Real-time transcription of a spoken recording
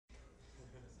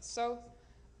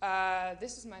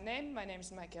This is my name. My name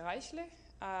is Meike Reichle.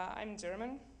 I'm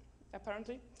German,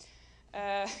 apparently.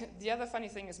 The other funny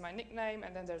thing is my nickname,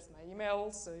 and then there's my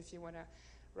email, so if you want to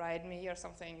write me or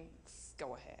something,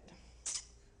 go ahead.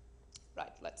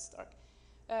 Right, let's start.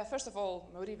 First of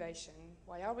all, motivation.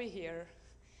 Why are we here?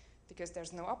 Because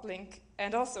there's no uplink,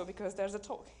 and also because there's a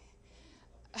talk.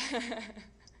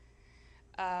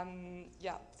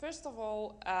 First of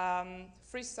all,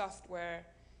 free software,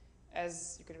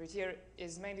 as you can read here,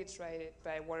 is mainly traded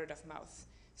by word of mouth.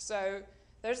 So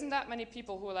there isn't that many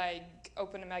people who like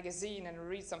open a magazine and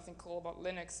read something cool about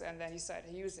Linux and then decide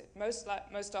to use it. Most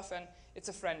often, it's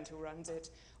a friend who runs it,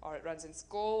 or it runs in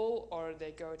school, or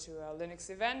they go to a Linux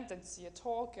event and see a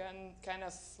talk and kind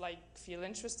of like feel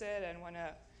interested and want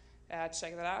to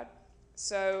check that out.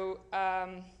 So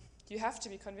you have to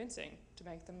be convincing to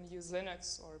make them use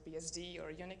Linux or BSD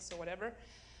or Unix or whatever.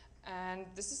 And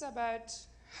this is about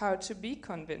how to be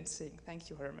convincing. Thank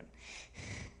you, Herman.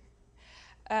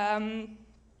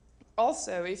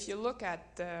 Also, if you look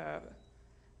at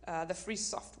the free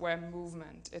software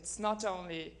movement,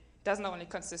 doesn't only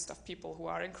consist of people who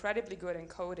are incredibly good in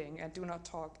coding and do not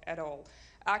talk at all.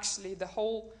 Actually, the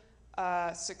whole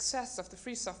success of the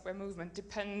free software movement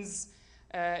depends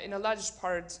in a large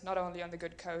part not only on the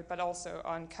good code, but also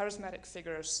on charismatic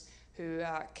figures who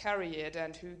carry it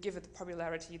and who give it the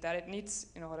popularity that it needs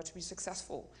in order to be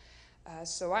successful.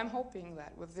 So I'm hoping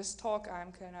that with this talk,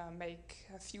 I'm going to make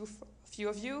a few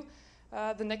of you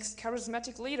the next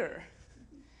charismatic leader.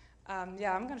 I'm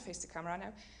going to face the camera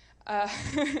now.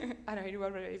 I know you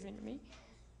were waving at me.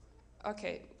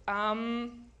 Okay.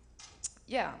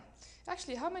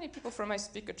 Actually, how many people from my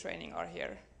speaker training are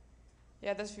here?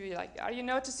 Yeah, that's really like, are you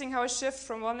noticing how I shift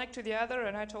from one leg to the other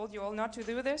and I told you all not to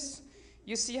do this?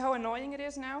 You see how annoying it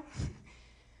is now?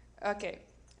 Okay.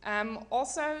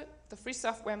 Also, the free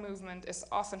software movement is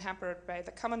often hampered by the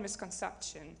common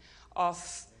misconception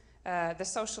of the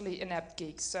socially inept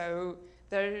geeks. So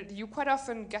you quite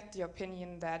often get the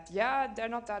opinion that, yeah, they're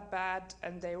not that bad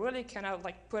and they really cannot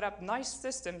like put up nice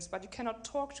systems, but you cannot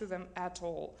talk to them at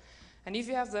all. And if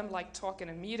you have them like talk in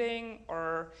a meeting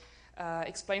or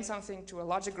explain something to a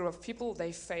larger group of people,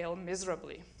 they fail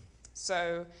miserably.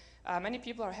 So many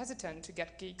people are hesitant to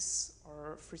get geeks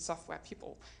or free software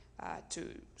people to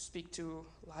speak to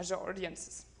larger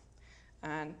audiences.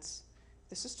 And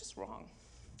this is just wrong.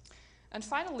 And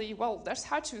finally, well, there's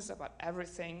how-tos about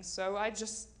everything, so I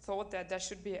just thought that there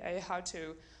should be a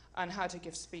how-to on how to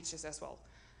give speeches as well.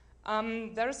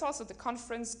 There is also the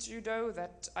conference judo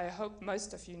that I hope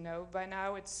most of you know by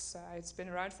now. It's been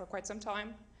around for quite some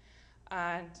time.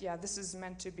 And yeah, this is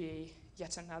meant to be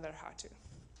yet another how-to.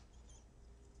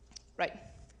 Right,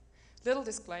 little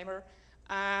disclaimer.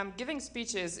 Giving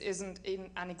speeches isn't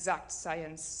an exact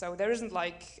science, so there isn't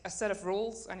like a set of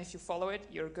rules, and if you follow it,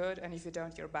 you're good, and if you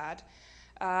don't, you're bad.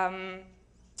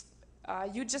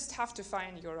 You just have to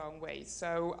find your own way.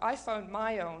 So I found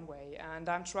my own way, and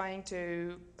I'm trying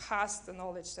to pass the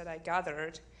knowledge that I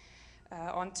gathered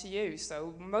on to you.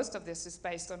 So most of this is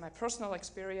based on my personal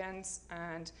experience,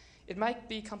 and it might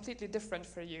be completely different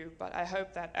for you, but I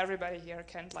hope that everybody here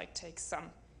can like take some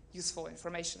useful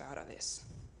information out of this.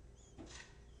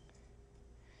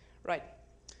 Right.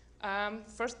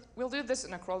 First, we'll do this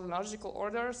in a chronological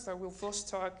order. So we'll first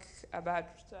talk about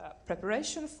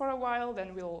preparation for a while,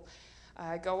 then we'll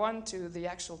go on to the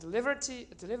actual delivery,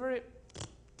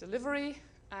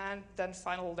 and then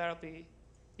finally there'll be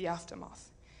the aftermath.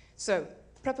 So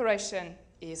preparation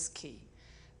is key.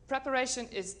 Preparation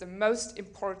is the most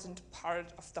important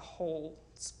part of the whole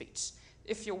speech.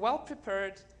 If you're well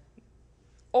prepared,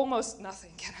 almost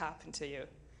nothing can happen to you.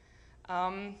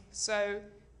 So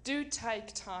do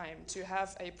take time to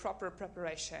have a proper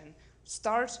preparation.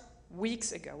 Start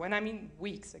weeks ago, and I mean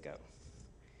weeks ago.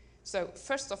 So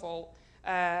first of all,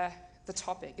 the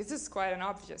topic. This is quite an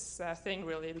obvious thing,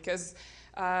 really, because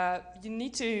you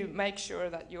need to make sure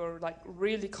that you're like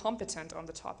really competent on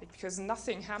the topic, because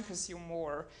nothing hampers you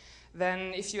more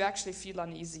than if you actually feel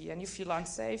uneasy and you feel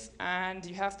unsafe and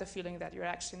you have the feeling that you're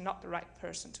actually not the right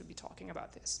person to be talking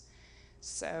about this.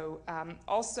 So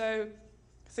also,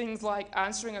 things like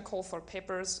answering a call for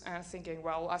papers and thinking,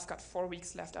 well, I've got 4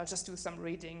 weeks left, I'll just do some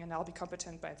reading and I'll be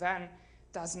competent by then,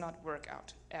 does not work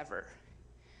out, ever.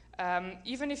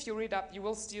 Even if you read up, you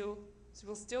will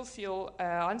still feel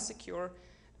insecure,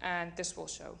 and this will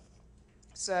show.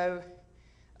 So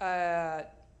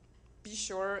be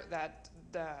sure that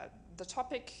the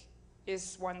topic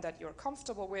is one that you're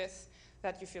comfortable with,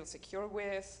 that you feel secure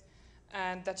with,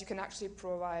 and that you can actually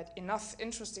provide enough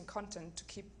interesting content to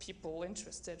keep people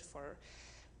interested for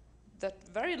that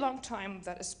very long time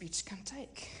that a speech can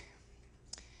take.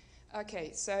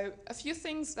 Okay, so a few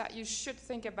things that you should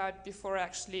think about before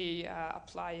actually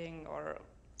applying or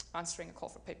answering a call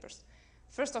for papers.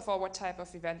 First of all, what type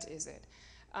of event is it?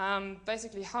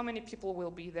 Basically, how many people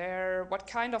will be there? What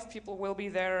kind of people will be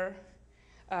there?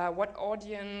 What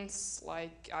audience?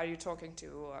 Like, are you talking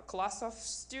to a class of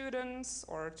students,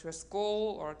 or to a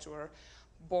school, or to a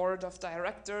board of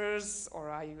directors, or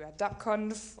are you at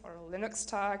DebConf, or Linux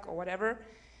Tag, or whatever?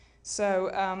 So,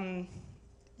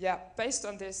 yeah, based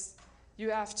on this, you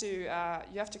have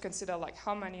to consider like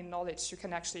how many knowledge you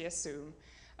can actually assume.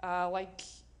 Like,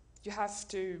 you have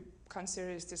to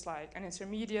consider, is this like an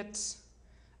intermediate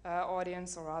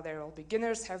audience, or are they all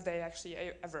beginners? Have they actually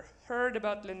ever heard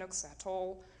about Linux at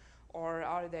all? Or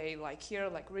are they like here,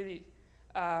 like really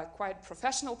quite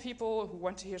professional people who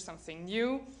want to hear something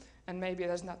new, and maybe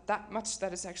there's not that much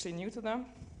that is actually new to them?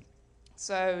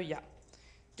 So yeah,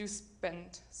 do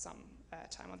spend some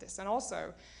time on this. And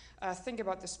also, think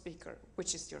about the speaker,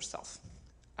 which is yourself.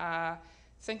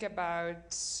 Think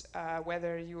about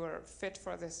whether you are fit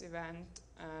for this event,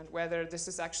 and whether this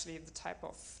is actually the type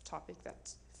of topic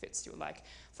that fits you. Like,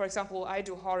 for example, I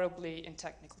do horribly in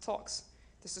technical talks.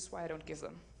 This is why I don't give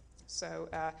them. So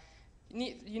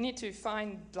you need to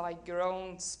find like your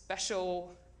own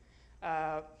special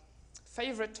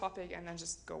favorite topic, and then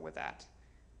just go with that.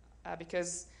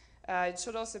 Because it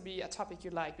should also be a topic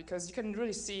you like, because you can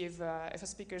really see if a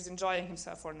speaker is enjoying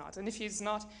himself or not. And if he's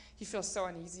not, he feels so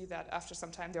uneasy that after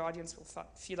some time the audience will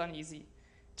feel uneasy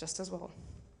just as well.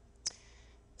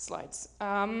 Slides.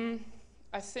 I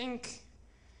think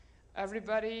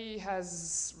everybody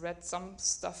has read some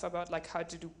stuff about like how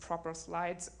to do proper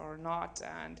slides or not,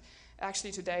 and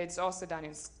actually today it's also done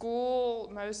in school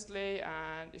mostly,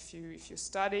 and if you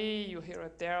study, you hear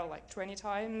it there like 20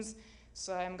 times.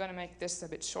 So I'm going to make this a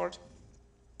bit short.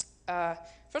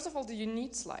 First of all, do you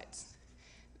need slides?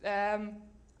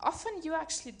 Often you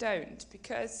actually don't,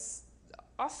 because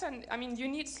often, I mean, you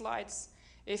need slides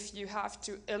if you have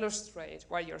to illustrate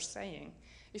what you're saying.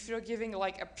 If you're giving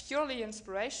like a purely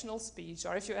inspirational speech,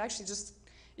 or if you're actually just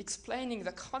explaining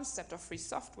the concept of free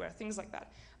software, things like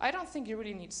that, I don't think you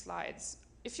really need slides.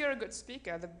 If you're a good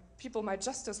speaker, the people might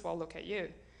just as well look at you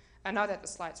and not at the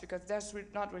slides, because there's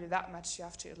not really that much you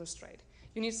have to illustrate.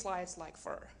 You need slides like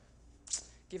for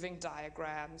giving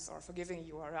diagrams, or for giving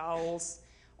URLs,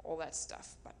 all that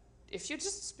stuff. But if you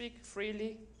just speak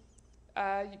freely,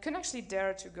 you can actually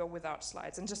dare to go without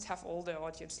slides and just have all the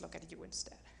audience look at you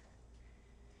instead.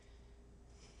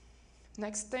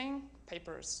 Next thing,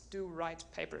 papers. Do write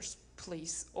papers,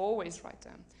 please. Always write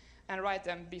them. And write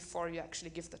them before you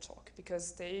actually give the talk,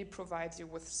 because they provide you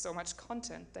with so much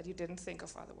content that you didn't think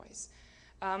of otherwise.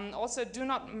 Also, do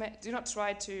not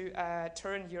try to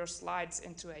turn your slides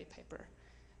into a paper,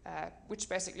 which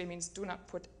basically means do not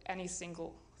put any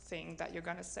single thing that you're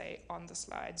going to say on the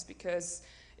slides, because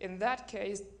in that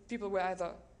case, people will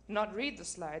either not read the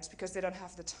slides because they don't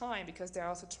have the time, because they're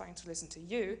also trying to listen to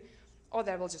you, or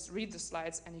they will just read the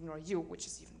slides and ignore you, which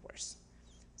is even worse.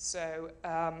 So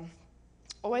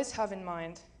always have in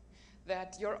mind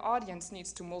that your audience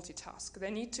needs to multitask.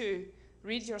 They need to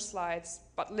read your slides,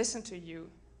 but listen to you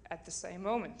at the same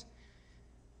moment,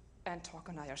 and talk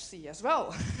on IRC as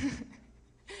well.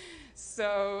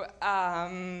 So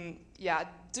yeah,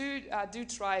 do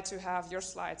try to have your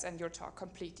slides and your talk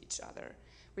complete each other,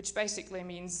 which basically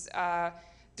means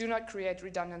do not create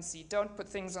redundancy. Don't put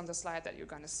things on the slide that you're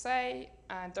going to say,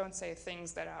 and don't say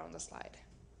things that are on the slide.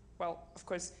 Well, of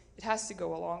course, it has to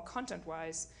go along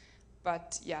content-wise,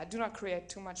 but yeah, do not create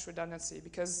too much redundancy,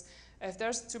 because if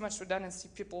there's too much redundancy,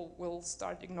 people will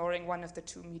start ignoring one of the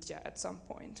two media at some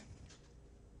point.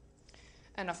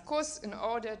 And of course, in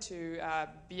order to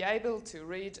be able to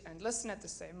read and listen at the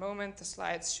same moment, the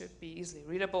slides should be easily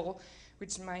readable,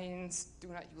 which means do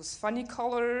not use funny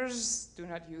colors, do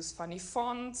not use funny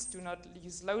fonts, do not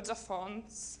use loads of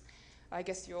fonts. I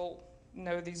guess you all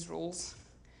know these rules.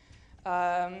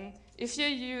 If you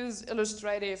use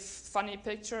illustrative, funny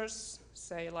pictures,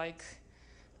 say like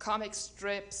comic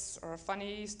strips or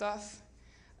funny stuff,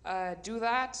 do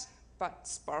that, but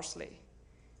sparsely,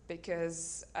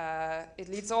 because it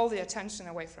leads all the attention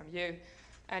away from you,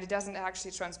 and it doesn't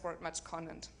actually transport much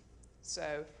content.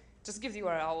 So just give the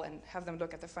URL and have them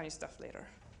look at the funny stuff later.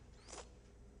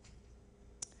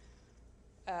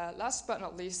 Last but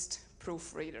not least,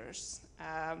 proofreaders.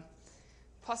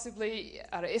 Possibly,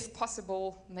 if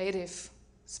possible, native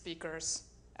speakers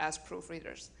as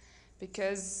proofreaders.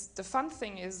 Because the fun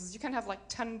thing is you can have like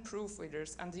 10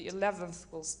 proofreaders and the 11th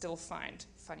will still find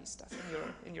funny stuff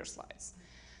in your slides.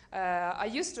 I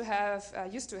used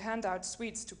to hand out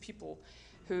sweets to people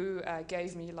who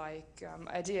gave me like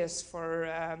ideas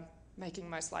for making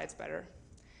my slides better.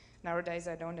 Nowadays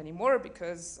I don't anymore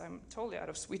because I'm totally out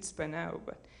of sweets by now,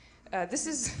 but this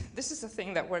is a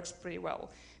thing that works pretty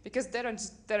well because they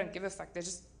don't give a fuck.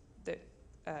 They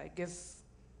give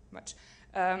much.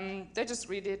 They just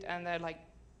read it and they're like,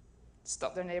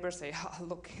 stop their neighbor, say,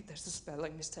 look, there's a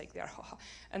spelling mistake there,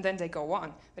 and then they go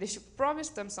on. But if you promise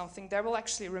them something, they will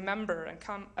actually remember and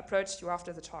come approach you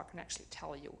after the talk and actually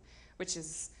tell you, which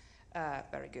is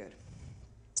very good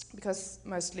because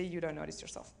mostly you don't notice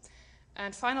yourself.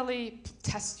 And finally,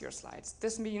 test your slides.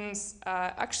 This means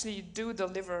actually do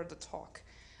deliver the talk.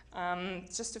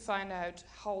 Just to find out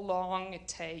how long it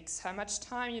takes, how much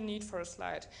time you need for a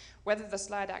slide, whether the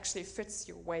slide actually fits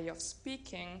your way of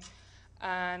speaking.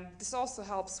 And this also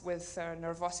helps with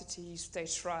nervosity,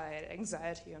 stage fright,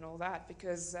 anxiety, and all that,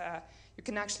 because you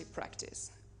can actually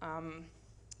practice.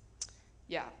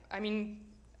 Yeah, I mean,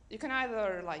 you can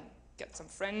either like get some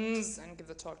friends and give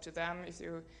the talk to them if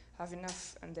you have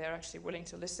enough and they're actually willing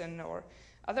to listen, or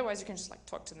otherwise you can just like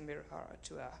talk to the mirror or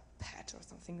to a pet or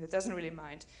something that doesn't really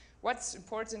mind. What's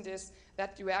important is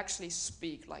that you actually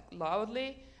speak like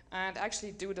loudly and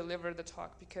actually do deliver the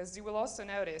talk, because you will also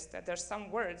notice that there's some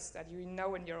words that you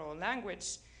know in your own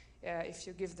language. If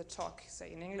you give the talk,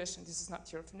 say in English, and this is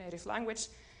not your native language,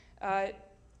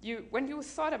 when you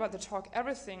thought about the talk,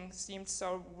 everything seemed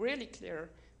so really clear,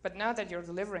 but now that you're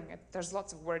delivering it, there's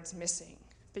lots of words missing,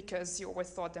 because you always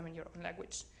thought them in your own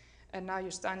language. And now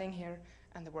you're standing here,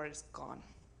 and the word is gone,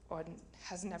 or it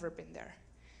has never been there.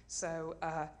 So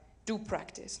do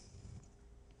practice.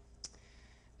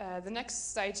 The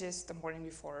next stage is the morning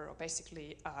before, or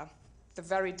basically the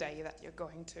very day that you're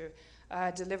going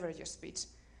to deliver your speech.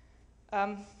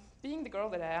 Being the girl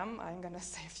that I am, I'm going to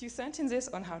say a few sentences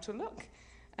on how to look,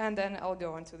 and then I'll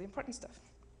go on to the important stuff.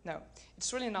 No,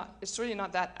 it's really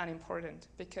not that unimportant,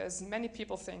 because many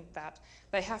people think that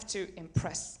they have to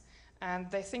impress,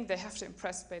 and they think they have to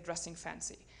impress by dressing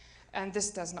fancy. And this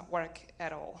does not work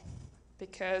at all,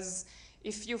 because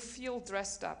if you feel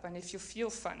dressed up, and if you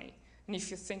feel funny, and if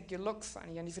you think you look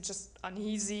funny, and if you're just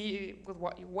uneasy with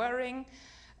what you're wearing,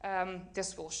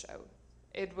 this will show.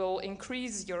 It will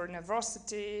increase your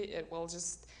nervosity, it will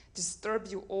just disturb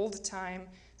you all the time,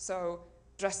 so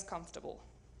dress comfortable.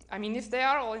 I mean, if they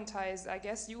are all in ties, I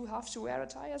guess you have to wear a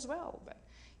tie as well, but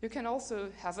you can also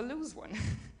have a loose one.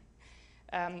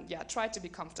 Yeah, try to be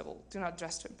comfortable. Do not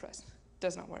dress to impress.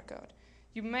 Does not work out.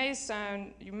 You may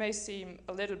seem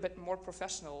a little bit more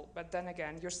professional, but then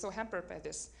again, you're so hampered by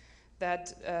this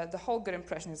that the whole good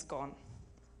impression is gone.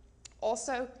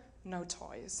 Also, no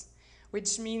toys,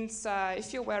 which means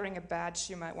if you're wearing a badge,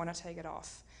 you might want to take it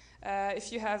off.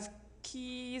 If you have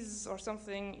keys or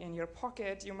something in your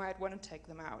pocket, you might want to take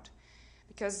them out,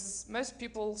 because most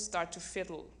people start to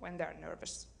fiddle when they're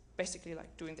nervous, basically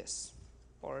like doing this,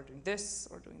 or doing this,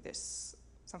 or doing this,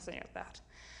 something like that.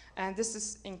 And this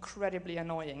is incredibly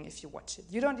annoying if you watch it.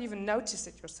 You don't even notice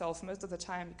it yourself most of the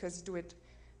time, because you do it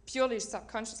purely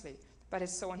subconsciously, but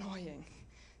it's so annoying.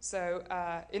 So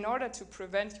in order to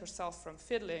prevent yourself from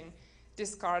fiddling,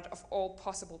 discard of all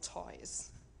possible toys.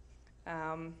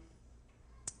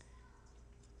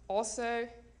 Also,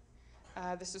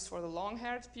 this is for the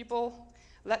long-haired people,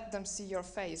 let them see your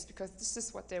face, because this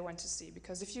is what they want to see.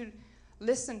 Because if you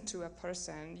listen to a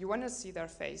person, you want to see their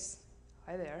face.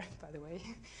 Hi there, by the way.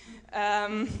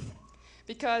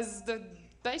 Because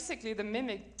basically the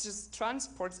mimic just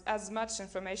transports as much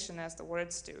information as the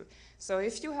words do. So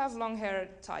if you have long hair,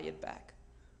 tie it back,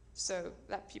 so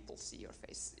let people see your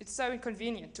face. It's so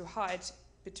inconvenient to hide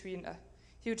between a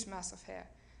huge mass of hair,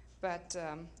 but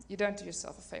you don't do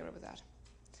yourself a favor with that.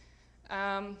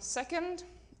 Second,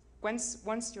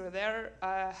 once you're there,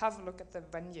 have a look at the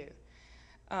venue.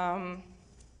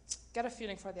 Get a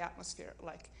feeling for the atmosphere,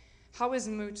 like, how is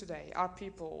the mood today? Are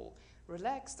people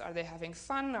relaxed? Are they having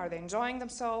fun? Are they enjoying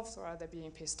themselves? Or are they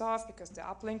being pissed off because the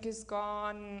uplink is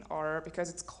gone, or because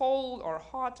it's cold or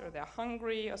hot, or they're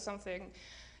hungry or something?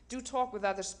 Do talk with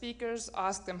other speakers,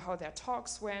 ask them how their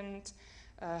talks went,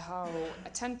 how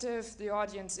attentive the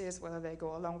audience is, whether they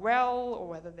go along well, or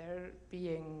whether they're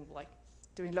being like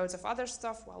doing loads of other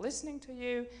stuff while listening to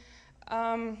you.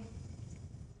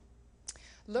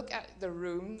 Look at the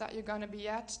room that you're going to be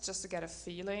at, just to get a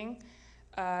feeling.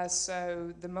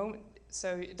 So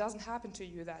it doesn't happen to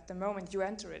you that the moment you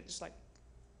enter it, it's like,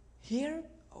 here?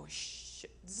 Oh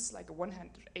shit, this is like a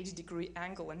 180-degree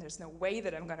angle, and there's no way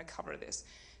that I'm going to cover this.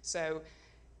 So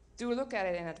do look at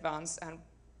it in advance and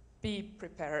be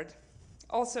prepared.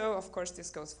 Also, of course, this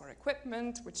goes for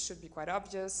equipment, which should be quite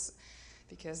obvious,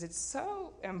 because it's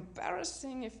so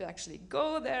embarrassing if you actually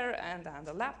go there and then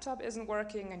the laptop isn't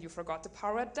working and you forgot the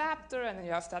power adapter and then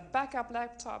you have that backup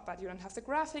laptop but you don't have the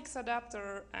graphics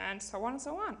adapter and so on and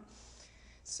so on.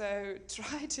 So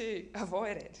try to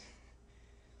avoid it.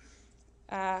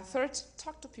 Third,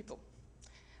 talk to people.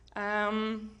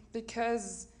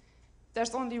 Because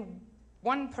there's only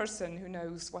one person who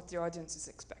knows what the audience is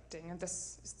expecting, and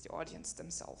this is the audience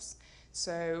themselves.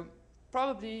 So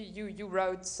probably you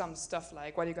wrote some stuff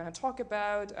like what you're going to talk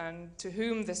about and to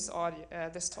whom this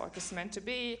talk is meant to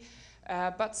be,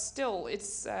 but still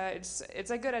it's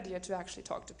a good idea to actually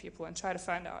talk to people and try to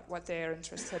find out what they're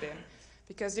interested in,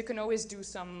 because you can always do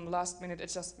some last-minute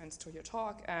adjustments to your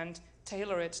talk and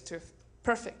tailor it to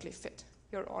perfectly fit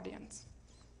your audience.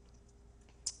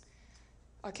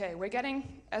 Okay, we're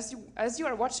getting, as you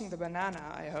are watching the banana,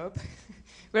 I hope,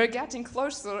 we're getting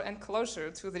closer and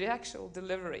closer to the actual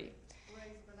delivery.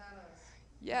 Great bananas.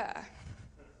 Yeah.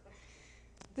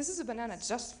 This is a banana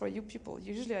just for you people.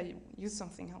 Usually I use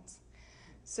something else.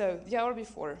 So, the hour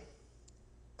before,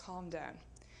 calm down.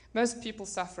 Most people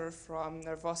suffer from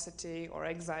nervosity or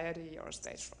anxiety or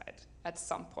stage fright at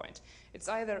some point. It's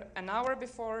either an hour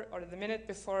before or the minute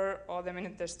before or the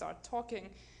minute they start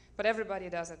talking, but everybody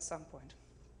does at some point.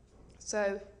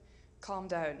 So, calm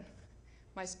down.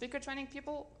 My speaker training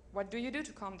people, what do you do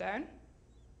to calm down?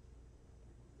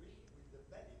 Breathe with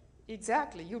the belly.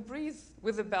 Exactly, you breathe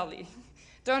with the belly.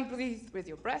 Don't breathe with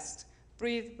your breast,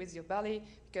 breathe with your belly,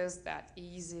 because that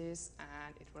eases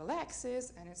and it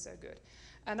relaxes and it's so good.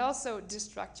 And also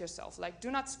distract yourself. Like, do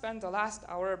not spend the last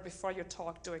hour before your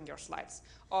talk doing your slides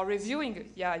or reviewing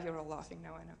it. Yeah, you're all laughing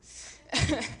now, I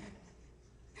know.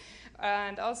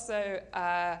 And also,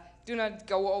 do not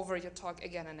go over your talk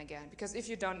again and again, because if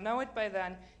you don't know it by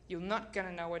then, you're not going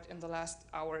to know it in the last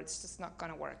hour. It's just not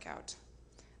going to work out.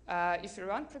 If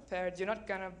you're unprepared, you're not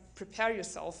going to prepare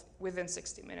yourself within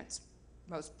 60 minutes,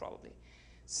 most probably.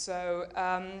 So,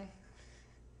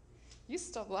 you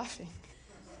stop laughing.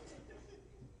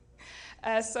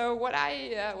 So what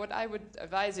I would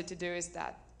advise you to do is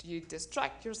that you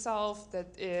distract yourself, that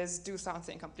is, do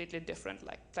something completely different,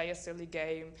 like play a silly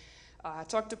game,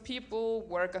 talk to people,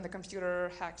 work on the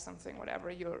computer, hack something,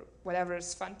 whatever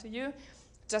is fun to you.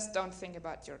 Just don't think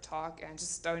about your talk and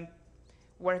just don't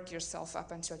work yourself up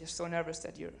until you're so nervous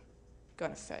that you're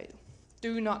gonna fail.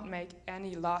 Do not make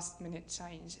any last-minute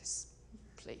changes,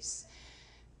 please.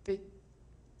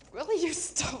 Will you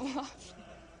stop laughing?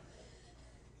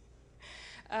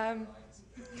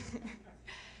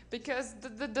 Because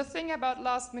the thing about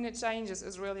last-minute changes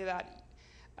is really that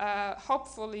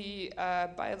hopefully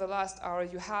by the last hour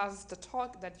you have the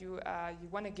talk that you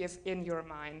want to give in your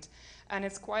mind, and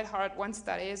it's quite hard once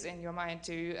that is in your mind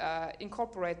to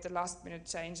incorporate the last-minute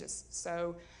changes.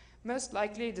 So most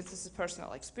likely, this is a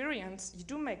personal experience, you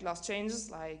do make last changes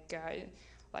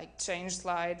like change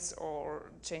slides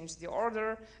or change the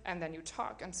order, and then you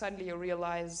talk, and suddenly you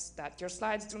realize that your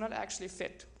slides do not actually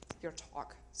fit your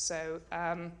talk. So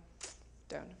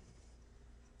don't.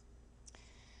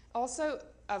 Also,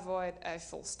 avoid a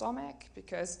full stomach,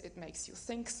 because it makes you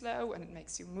think slow and it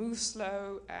makes you move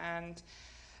slow, and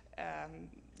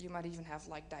you might even have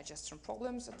like digestion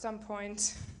problems at some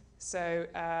point. So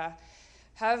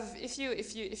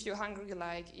if you're hungry,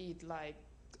 eat like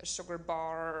a sugar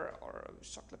bar or a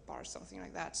chocolate bar, something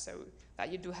like that, so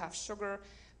that you do have sugar,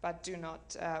 but do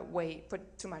not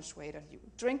put too much weight on you.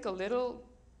 Drink a little,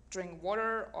 drink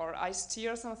water or iced tea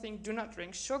or something. Do not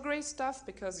drink sugary stuff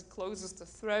because it closes the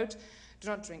throat. Do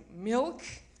not drink milk,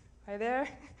 right there,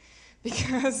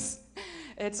 because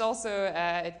it's also,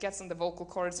 it gets on the vocal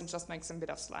cords and just makes them a bit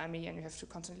of slimy, and you have to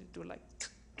constantly do like,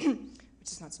 which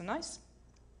is not so nice.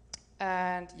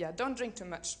 And yeah, don't drink too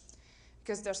much,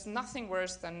 because there's nothing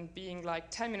worse than being like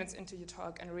 10 minutes into your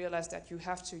talk and realize that you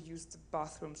have to use the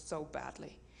bathroom so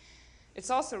badly.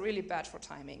 It's also really bad for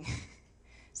timing.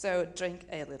 So drink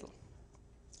a little.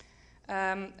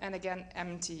 And again,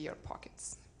 empty your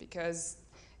pockets, because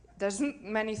there's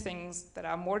many things that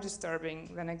are more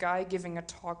disturbing than a guy giving a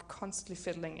talk constantly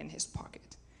fiddling in his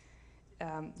pocket.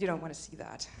 You don't want to see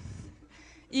that.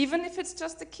 Even if it's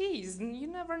just the keys, and you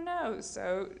never know.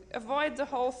 So avoid the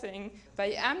whole thing by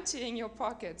emptying your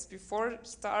pockets before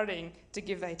starting to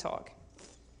give a talk.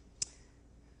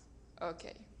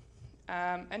 Okay.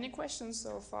 Any questions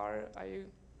so far? Are you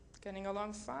getting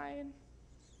along fine?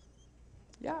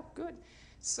 Yeah, good.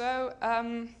 So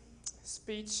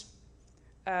speech,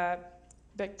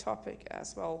 big topic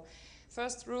as well.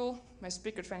 First rule, my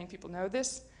speaker training people know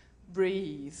this: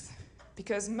 breathe.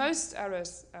 Because most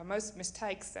errors, most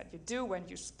mistakes that you do when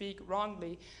you speak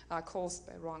wrongly are caused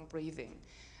by wrong breathing.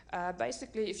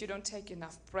 Basically, if you don't take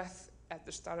enough breath at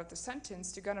the start of the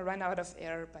sentence, you're going to run out of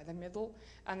air by the middle,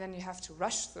 and then you have to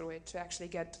rush through it to actually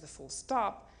get to the full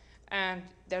stop, and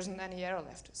there isn't any air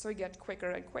left. So you get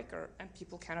quicker and quicker, and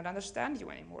people cannot understand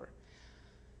you anymore.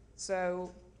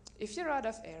 So if you're out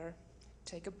of air,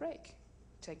 take a break.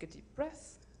 Take a deep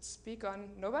breath, speak on,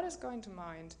 nobody's going to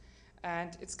mind,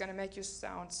 and it's going to make you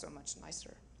sound so much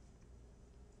nicer.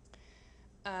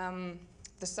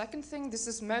 The second thing, this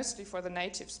is mostly for the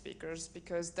native speakers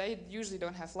because they usually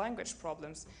don't have language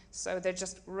problems, so they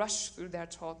just rush through their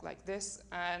talk like this,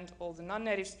 and all the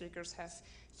non-native speakers have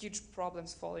huge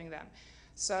problems following them.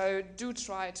 So do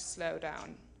try to slow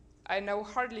down. I know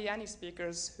hardly any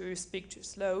speakers who speak too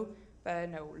slow, but I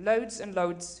know loads and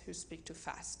loads who speak too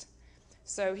fast.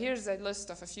 So here's a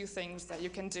list of a few things that you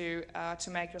can do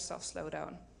to make yourself slow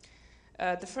down.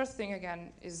 The first thing,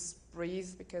 again, is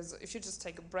breathe, because if you just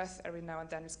take a breath every now and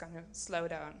then, it's going to slow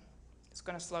down. It's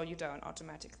going to slow you down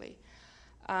automatically.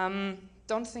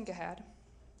 Don't think ahead.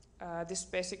 This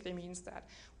basically means that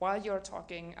while you're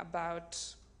talking about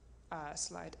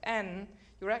slide N,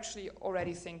 you're actually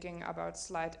already thinking about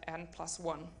slide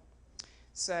N+1.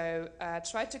 So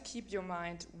try to keep your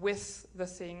mind with the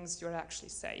things you're actually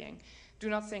saying. Do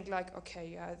not think like,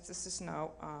 okay, this is now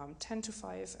 10 to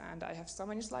 5, and I have so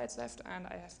many slides left, and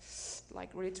I have like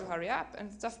really to hurry up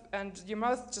and stuff, and your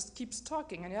mouth just keeps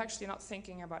talking, and you're actually not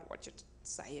thinking about what you're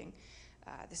saying.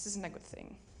 This isn't a good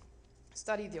thing.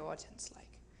 Study the audience.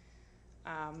 Like,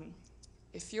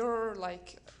 if you're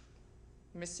like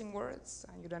missing words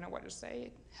and you don't know what to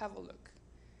say, have a look.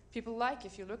 People like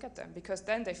if you look at them, because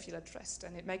then they feel addressed,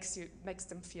 and it makes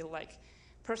them feel like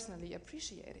personally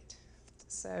appreciated.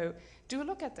 So do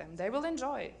look at them. They will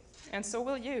enjoy, and so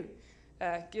will you,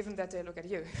 given that they look at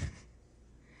you.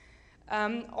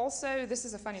 Also, this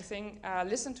is a funny thing.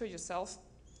 Listen to yourself.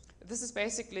 This is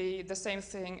basically the same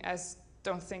thing as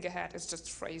don't think ahead. It's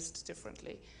just phrased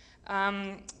differently.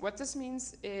 What this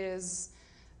means is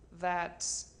that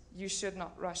you should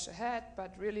not rush ahead,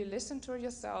 but really listen to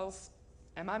yourself.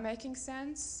 Am I making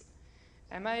sense?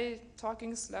 Am I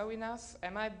talking slow enough?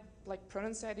 Am I like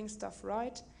pronunciating stuff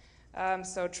right?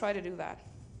 So try to do that.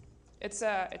 It's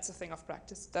a thing of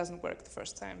practice. It doesn't work the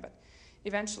first time, but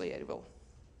eventually it will.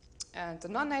 And the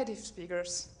non-native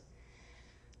speakers,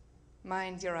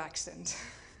 mind your accent.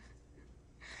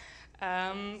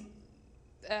 I'm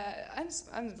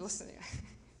listening.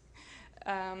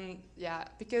 Yeah,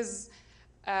 because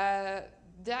an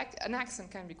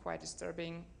accent can be quite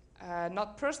disturbing.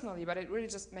 Not personally, but it really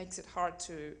just makes it hard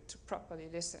to properly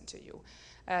listen to you,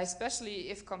 especially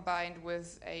if combined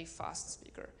with a fast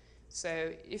speaker.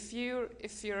 So if you're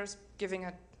giving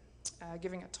a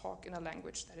talk in a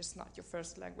language that is not your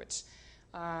first language,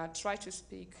 try to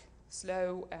speak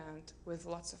slow and with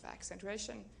lots of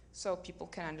accentuation so people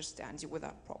can understand you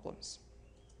without problems.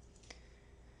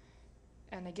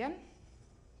 And again,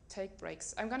 take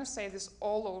breaks. I'm going to say this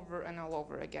all over and all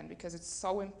over again because it's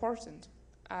so important.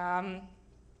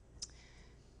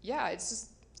 Yeah, it's just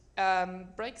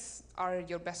breaks are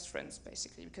your best friends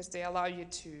basically because they allow you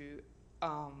to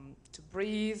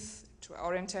breathe, to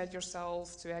orientate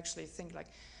yourself, to actually think like,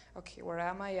 okay, where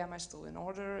am I? Am I still in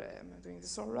order? Am I doing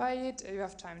this all right? You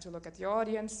have time to look at the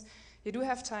audience. You do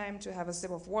have time to have a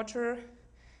sip of water,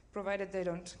 provided they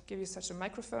don't give you such a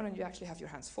microphone and you actually have your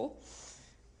hands full.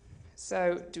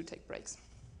 So do take breaks.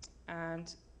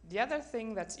 And the other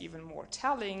thing that's even more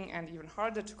telling and even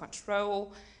harder to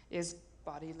control is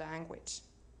body language.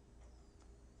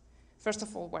 First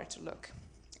of all, where to look.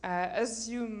 As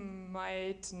you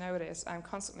might notice, I'm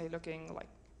constantly looking like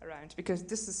around because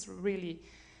this is really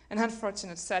an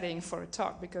unfortunate setting for a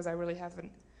talk because I really have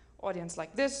an audience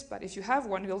like this, but if you have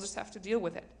one, you'll just have to deal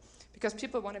with it because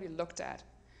people want to be looked at.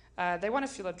 They want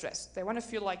to feel addressed. They want to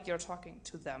feel like you're talking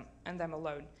to them and them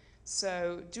alone.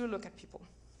 So do look at people.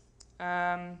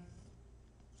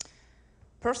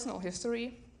 Personal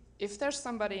history. If there's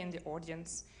somebody in the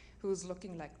audience who's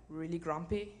looking like really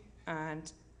grumpy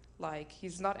and like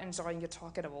he's not enjoying your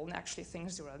talk at all and actually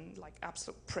thinks you're an like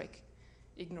absolute prick,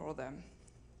 ignore them.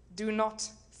 Do not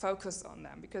focus on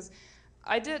them because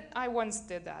I once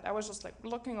did that. I was just like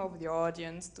looking over the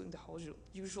audience, doing the whole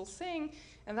usual thing,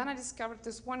 and then I discovered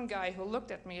this one guy who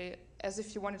looked at me as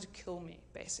if he wanted to kill me,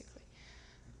 basically.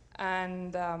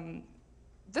 And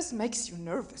this makes you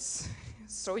nervous,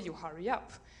 so you hurry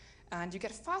up. And you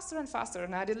get faster and faster,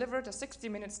 and I delivered a 60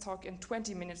 minutes talk in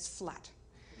 20 minutes flat.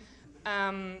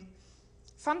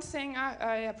 Fun thing,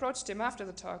 I approached him after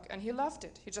the talk, and he loved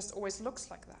it. He just always looks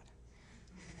like that.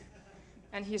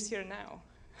 And he's here now.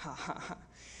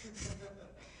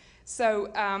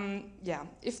 So yeah,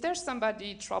 if there's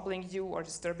somebody troubling you or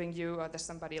disturbing you, or there's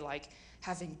somebody like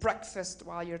having breakfast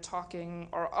while you're talking,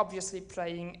 or obviously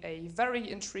playing a very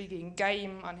intriguing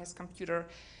game on his computer,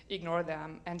 ignore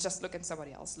them and just look at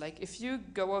somebody else. Like if you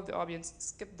go over the audience,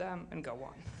 skip them and go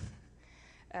on.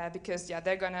 Because yeah,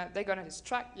 they're gonna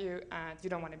distract you and you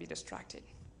don't want to be distracted.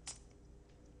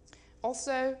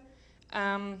 Also,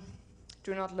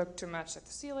 do not look too much at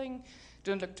the ceiling.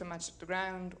 Don't look too much at the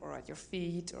ground or at your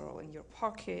feet or in your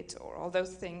pocket or all those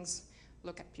things.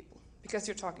 Look at people because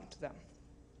you're talking to them.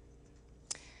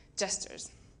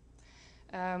 Gestures.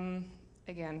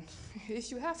 Again, if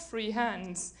you have free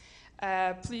hands,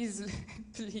 please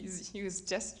use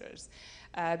gestures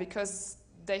because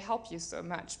they help you so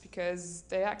much, because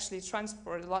they actually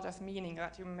transport a lot of meaning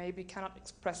that you maybe cannot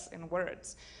express in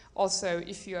words. Also,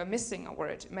 if you are missing a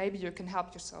word, maybe you can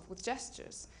help yourself with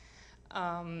gestures.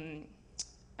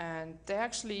 And they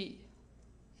actually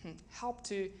help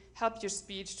your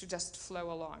speech to just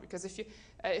flow along. Because if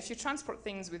you transport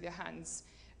things with your hands,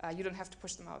 you don't have to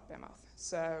push them out by mouth.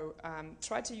 So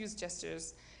try to use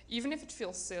gestures, even if it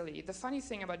feels silly. The funny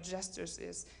thing about gestures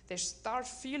is they start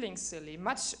feeling silly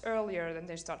much earlier than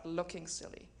they start looking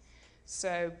silly.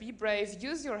 So be brave,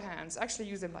 use your hands, actually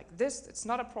use them like this. It's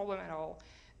not a problem at all.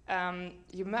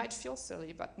 You might feel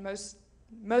silly, but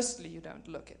mostly you don't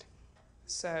look it.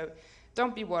 So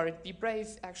don't be worried, be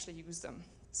brave, actually use them.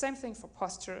 Same thing for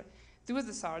posture. Do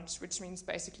the sarge, which means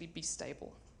basically be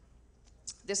stable.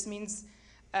 This means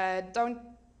don't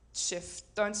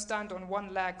shift, don't stand on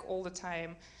one leg all the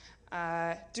time.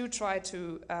 Do try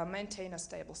to maintain a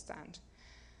stable stand.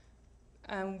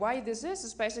 And why this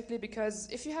is basically because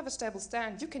if you have a stable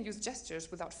stand, you can use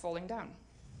gestures without falling down.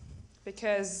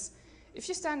 Because if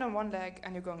you stand on one leg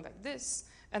and you're going like this,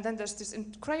 and then there's this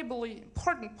incredibly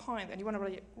important point, and you want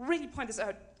to really point this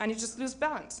out, and you just lose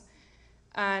balance.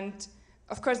 And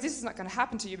of course, this is not going to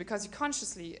happen to you because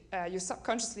you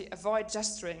subconsciously avoid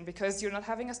gesturing because you're not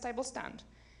having a stable stand.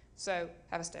 So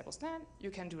have a stable stand.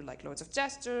 You can do like loads of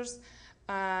gestures,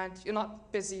 and you're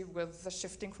not busy with the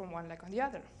shifting from one leg on the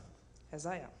other, as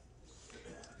I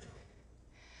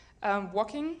am.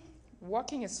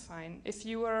 Walking is fine. If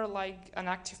you are like an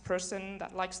active person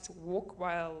that likes to walk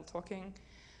while talking,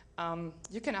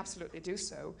 you can absolutely do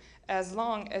so, as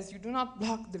long as you do not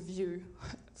block the view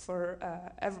for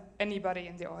anybody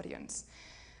in the audience.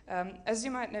 As you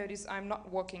might notice, I'm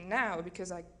not walking now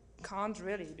because I can't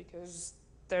really, because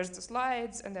there's the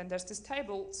slides and then there's this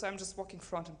table, so I'm just walking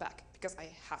front and back because I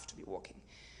have to be walking.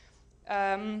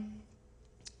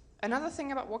 Another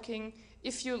thing about walking,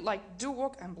 if you do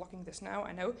walk, I'm blocking this now,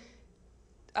 I know,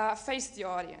 face the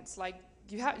audience. Like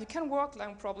you can walk,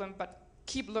 no problem, but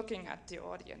keep looking at the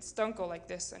audience. Don't go like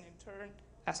this and you turn,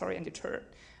 and you turn,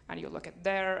 and you look at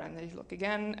there, and then you look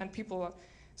again, and people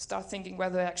start thinking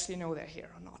whether they actually know they're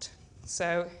here or not.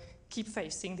 So keep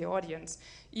facing the audience,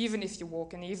 even if you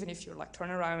walk, and even if you turn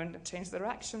around and change the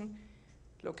direction,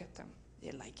 look at them.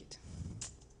 They like it.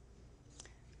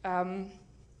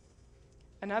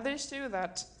 Another issue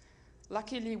that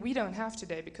luckily we don't have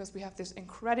today, because we have this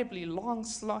incredibly long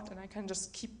slot and I can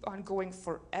just keep on going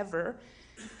forever,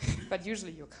 but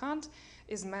usually you can't,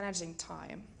 is managing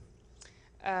time.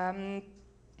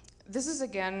 This is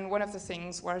again one of the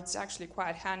things where it's actually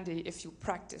quite handy if you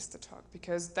practice the talk,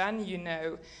 because then you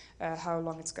know how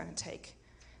long it's going to take.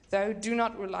 Though do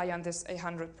not rely on this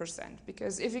 100%,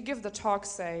 because if you give the talk,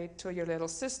 say, to your little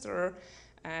sister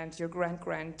and your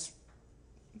grandma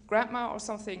or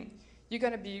something, you're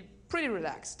going to be pretty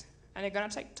relaxed, and you're going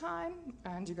to take time,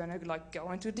 and you're going to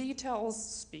go into details,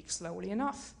 speak slowly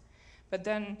enough. But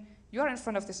then you're in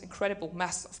front of this incredible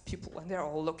mass of people, and they're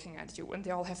all looking at you, and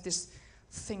they all have this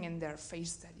thing in their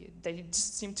face that they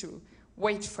just seem to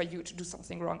wait for you to do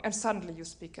something wrong, and suddenly you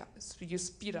speed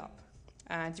up,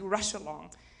 and you rush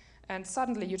along, and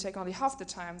suddenly you take only half the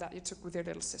time that you took with your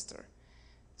little sister.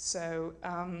 So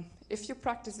if you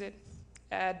practice it,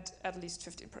 add at least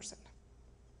 15%.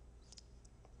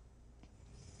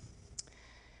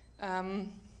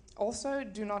 Also,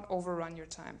 do not overrun your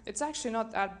time. It's actually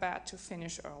not that bad to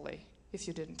finish early if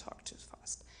you didn't talk too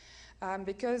fast.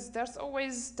 Because there's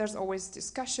always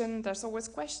discussion, there's always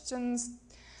questions,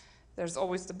 there's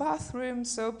always the bathroom,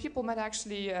 so people might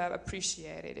actually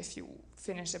appreciate it if you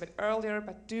finish a bit earlier,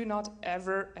 but do not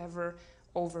ever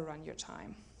overrun your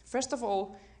time. First of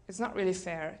all, it's not really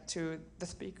fair to the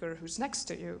speaker who's next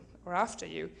to you or after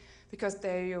you, because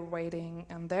they're waiting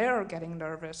and they're getting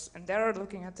nervous and they're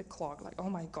looking at the clock like, oh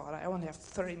my God, I only have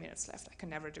 30 minutes left, I can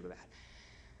never do that.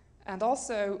 And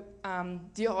also,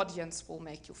 the audience will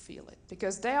make you feel it,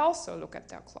 because they also look at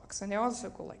their clocks and they also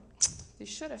go like, They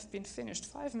should have been finished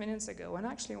 5 minutes ago and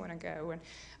I actually want to go. And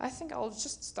I think I'll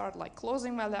just start like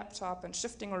closing my laptop and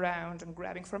shifting around and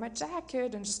grabbing for my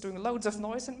jacket and just doing loads of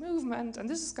noise and movement. And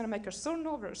this is going to make her so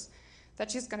nervous that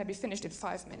she's going to be finished in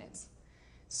 5 minutes.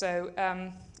 So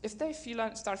if they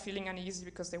start feeling uneasy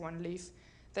because they want to leave,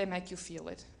 they make you feel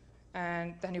it.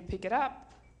 And then you pick it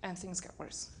up and things get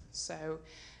worse. So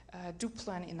do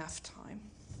plan enough time.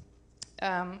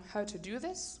 How to do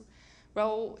this?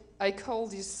 Well, I call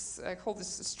these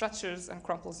stretchers and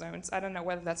crumple zones. I don't know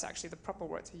whether that's actually the proper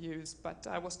word to use, but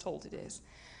I was told it is.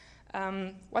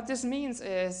 What this means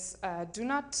is do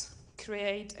not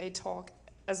create a talk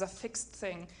as a fixed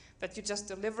thing that you just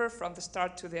deliver from the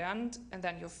start to the end and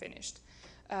then you're finished.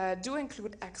 Do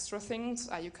include extra things.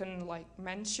 You can like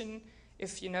mention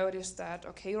if you notice that,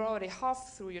 okay, you're already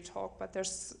half through your talk, but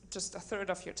there's just a third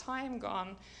of your time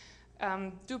gone.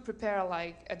 Do prepare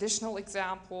like additional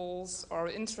examples or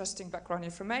interesting background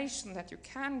information that you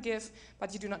can give,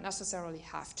 but you do not necessarily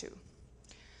have to.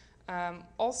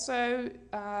 Also,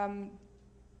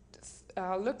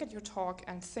 look at your talk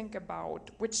and think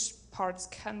about which parts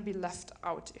can be left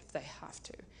out if they have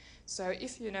to. So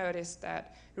if you notice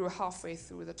that you're halfway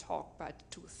through the talk but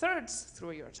 2/3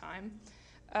 through your time,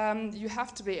 you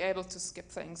have to be able to skip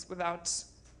things without,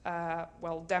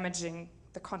 damaging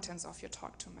the contents of your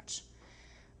talk too much.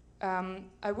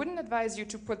 I wouldn't advise you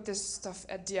to put this stuff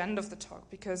at the end of the talk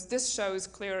because this shows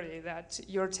clearly that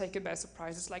you're taken by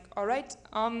surprise. It's like, all right,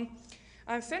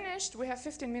 I'm finished, we have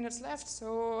 15 minutes left,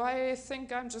 so I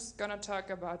think I'm just gonna talk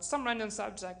about some random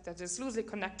subject that is loosely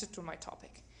connected to my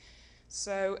topic.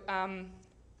 So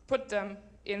put them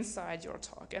inside your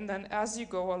talk, and then as you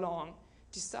go along,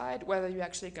 decide whether you're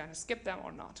actually gonna skip them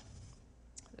or not.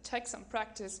 It takes some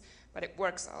practice, but it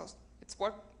works out.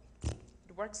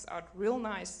 It works out real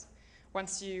nice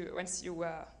once you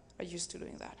are used to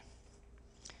doing that.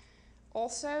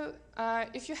 Also,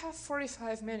 if you have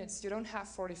 45 minutes, you don't have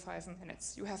 45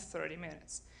 minutes, you have 30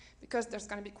 minutes. Because there's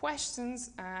going to be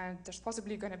questions, and there's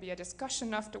possibly going to be a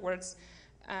discussion afterwards,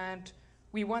 and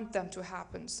we want them to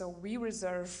happen, so we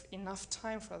reserve enough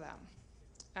time for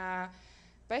them.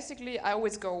 Basically, I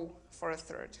always go for a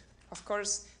third. Of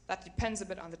course, that depends a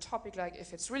bit on the topic. Like,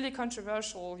 if it's really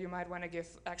controversial, you might want to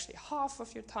give actually half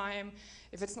of your time.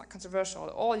 If it's not controversial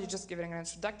at all, you're just giving an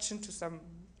introduction to some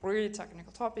really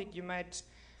technical topic, you might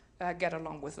get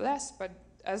along with less, but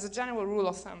as a general rule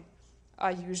of thumb,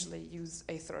 I usually use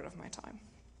a third of my time.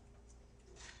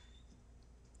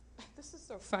 This is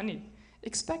so funny.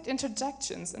 Expect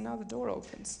interjections, and now the door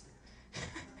opens.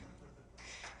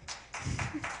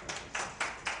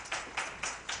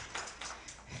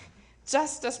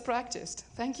 Just as practiced.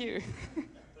 Thank you.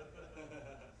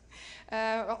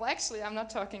 Well, actually, I'm not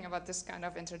talking about this kind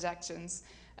of interjections.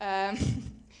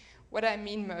 What I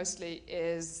mean mostly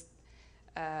is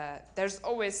there's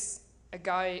always a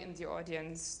guy in the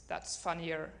audience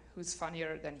who's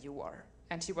funnier than you are,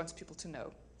 and he wants people to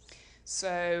know.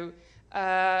 So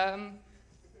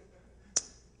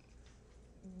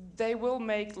they will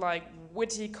make like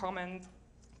witty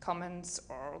comments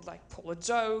or like pull a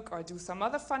joke or do some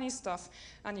other funny stuff,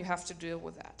 and you have to deal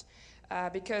with that.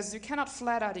 Because you cannot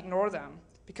flat out ignore them,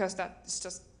 because that's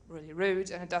just really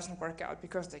rude and it doesn't work out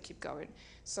because they keep going.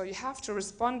 So you have to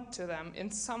respond to them in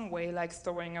some way, like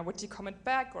throwing a witty comment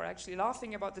back or actually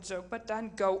laughing about the joke, but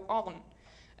then go on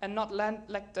and not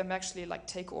let them actually like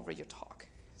take over your talk.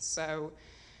 So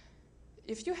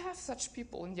if you have such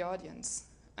people in the audience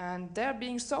and they're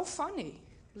being so funny,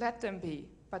 let them be.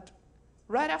 But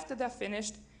right after they're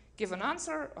finished, give an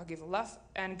answer or give a laugh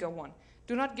and go on.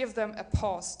 Do not give them a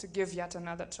pause to give yet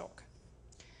another joke.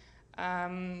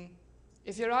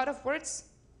 If you're out of words,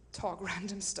 talk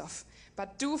random stuff.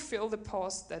 But do fill the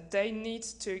pause that they need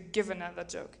to give another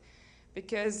joke.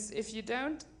 Because if you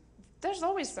don't, there's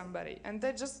always somebody, and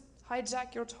they just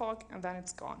hijack your talk and then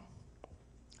it's gone.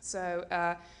 So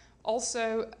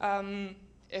also,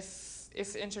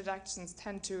 if introductions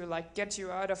tend to like get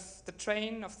you out of the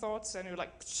train of thoughts and you're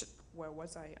like, shit, where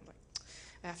was I? I'm like,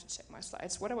 I have to check my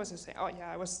slides. What was I saying? Oh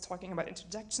yeah, I was talking about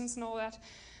interjections and all that.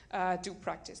 Do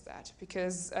practice that,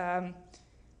 because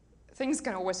things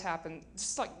can always happen.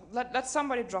 Just like let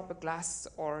somebody drop a glass,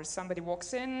 or somebody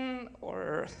walks in,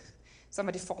 or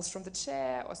somebody falls from the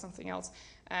chair, or something else.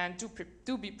 And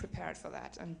do be prepared for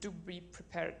that, and do be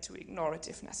prepared to ignore it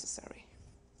if necessary.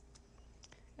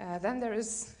 Then there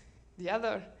is the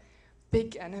other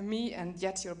big enemy, and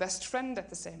yet your best friend at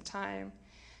the same time,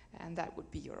 and that would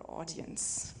be your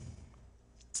audience.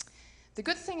 The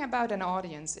good thing about an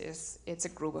audience is it's a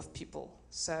group of people.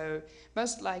 So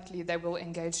most likely they will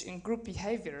engage in group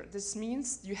behavior. This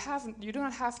means you do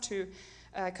not have to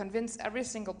convince every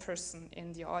single person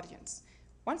in the audience.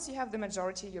 Once you have the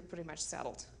majority, you're pretty much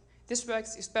settled. This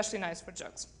works especially nice for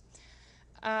jokes.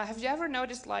 Have you ever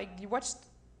noticed, like, you watched,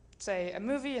 say, a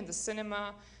movie in the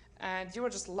cinema, and you were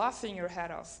just laughing your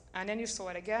head off, and then you saw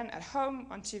it again at home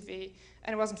on TV,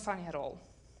 and it wasn't funny at all?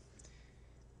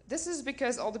 This is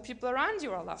because all the people around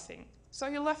you are laughing. So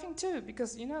you're laughing too,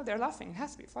 because you know they're laughing. It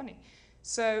has to be funny.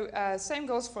 So same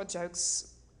goes for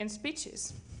jokes in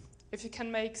speeches. If you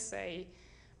can make, say,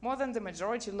 more than the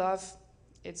majority laugh,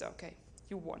 it's okay.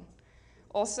 You won.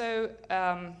 Also,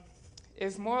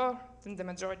 if more than the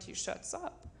majority shuts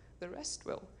up, the rest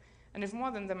will. And if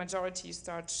more than the majority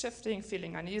start shifting,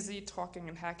 feeling uneasy, talking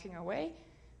and hacking away,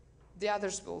 the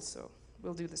others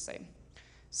will do the same.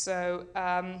 So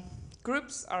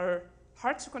groups are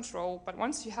hard to control, but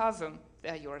once you have them,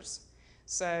 they're yours.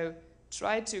 So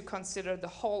try to consider the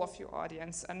whole of your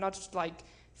audience and not like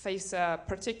face a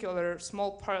particular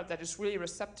small part that is really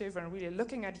receptive and really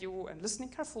looking at you and listening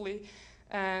carefully,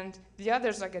 and the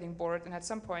others are getting bored, and at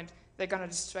some point they're gonna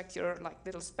distract your like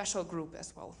little special group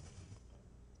as well.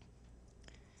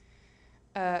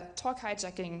 Talk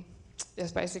hijacking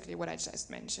is basically what I just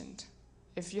mentioned.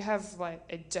 If you have like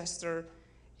a jester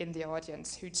in the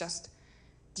audience who just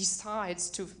decides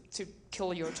to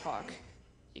kill your talk,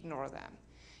 ignore them.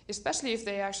 Especially if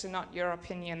they're actually not your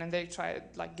opinion and they try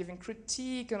like giving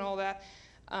critique and all that.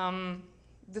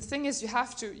 The thing is,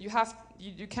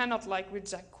 you cannot like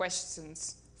reject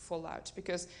questions full out,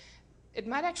 because it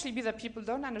might actually be that people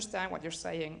don't understand what you're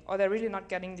saying, or they're really not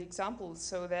getting the examples.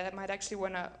 So they might actually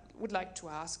would like to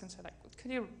ask and say like,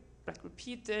 can you like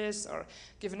repeat this, or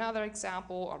give another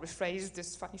example, or rephrase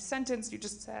this funny sentence you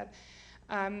just said.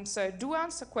 So do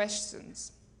answer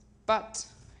questions, but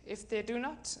if they do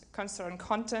not concern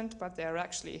content, but they're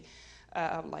actually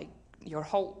like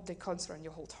they concern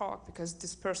your whole talk, because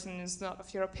this person is not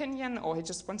of your opinion, or he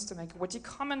just wants to make a witty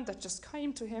comment that just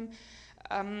came to him,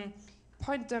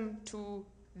 point them to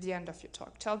the end of your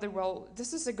talk. Tell them, well,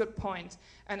 this is a good point,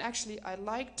 and actually I'd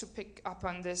like to pick up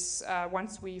on this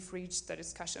once we've reached the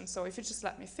discussion. So if you just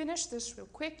let me finish this real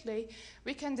quickly,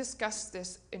 we can discuss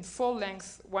this in full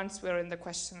length once we're in the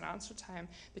question and answer time,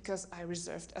 because I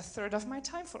reserved a third of my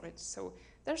time for it. So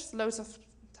there's loads of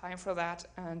time for that,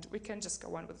 and we can just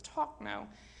go on with the talk now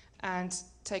and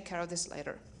take care of this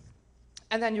later.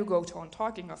 And then you go on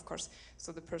talking, of course,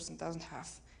 so the person doesn't have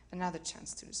another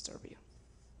chance to disturb you.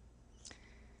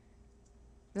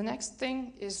 The next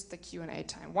thing is the Q&A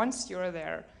time. Once you're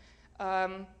there,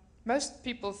 most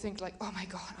people think like, oh my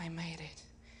God, I made it.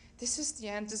 This is the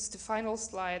end, this is the final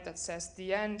slide that says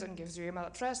the end and gives your email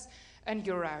address, and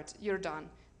you're out, you're done.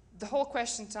 The whole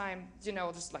question time, you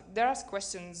know, just like there are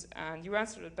questions and you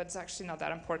answer it, but it's actually not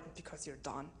that important because you're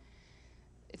done.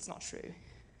 It's not true.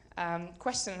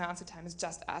 Question and answer time is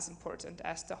just as important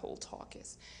as the whole talk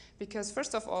is. Because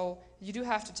first of all, you do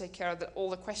have to take care that all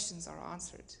the questions are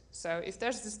answered. So if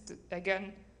there's this,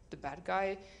 again, the bad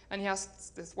guy, and he asks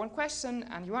this one question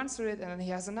and you answer it, and then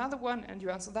he has another one and you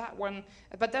answer that one,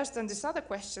 but there's then this other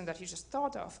question that he just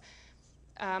thought of,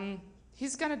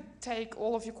 he's gonna take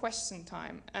all of your question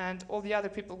time and all the other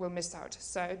people will miss out.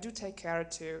 So do take care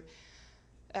to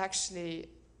actually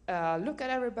look at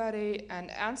everybody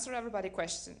and answer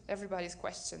everybody's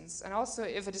questions. And also,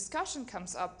 if a discussion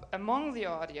comes up among the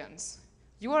audience,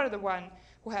 you are the one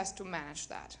who has to manage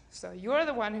that. So you are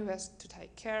the one who has to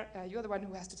take care. You're the one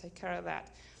who has to take care of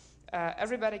that.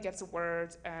 Everybody gets a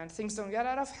word, and things don't get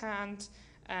out of hand,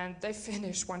 and they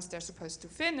finish once they're supposed to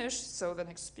finish, so the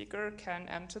next speaker can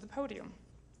enter the podium.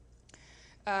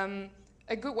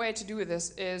 A good way to do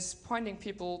this is pointing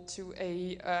people to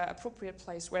a appropriate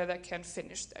place where they can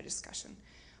finish their discussion.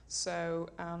 So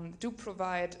do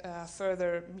provide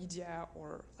further media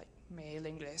or like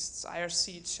mailing lists,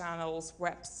 IRC channels,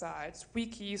 websites,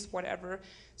 wikis, whatever.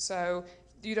 So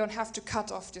you don't have to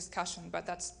cut off discussion, but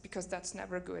that's because that's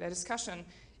never good. A discussion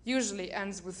usually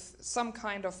ends with some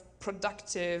kind of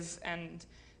productive end.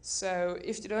 So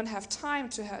if you don't have time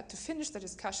to finish the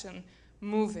discussion,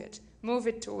 move it. Move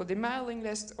it to the mailing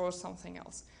list or something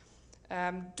else.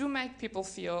 Do make people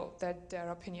feel that their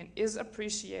opinion is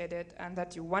appreciated and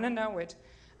that you want to know it.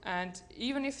 And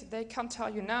even if they can't tell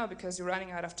you now because you're running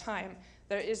out of time,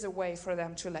 there is a way for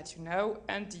them to let you know,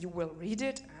 and you will read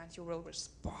it and you will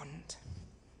respond.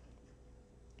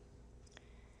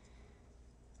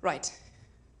 Right.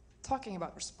 Talking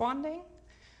about responding,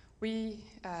 we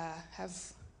have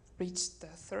reached the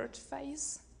third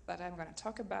phase that I'm going to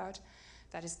talk about.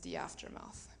 That is the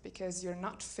aftermath, because you're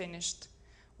not finished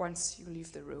once you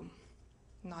leave the room.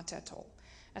 Not at all.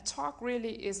 A talk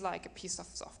really is like a piece of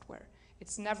software.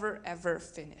 It's never ever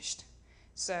finished.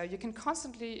 So you can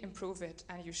constantly improve it,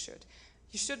 and you should.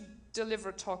 You should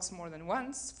deliver talks more than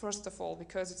once, first of all,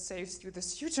 because it saves you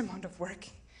this huge amount of work.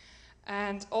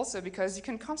 And also because you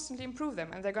can constantly improve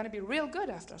them, and they're going to be real good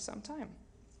after some time.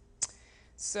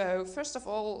 So first of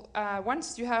all,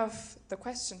 once you have the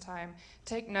question time,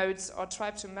 take notes or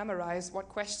try to memorize what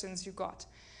questions you got.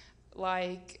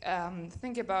 Like,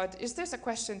 think about, is this a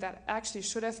question that actually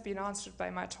should have been answered by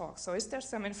my talk? So is there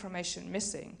some information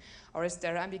missing? Or is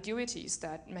there ambiguities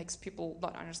that makes people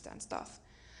not understand stuff?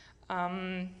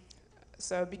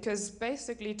 So because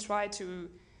basically try to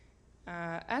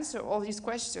answer all these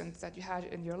questions that you had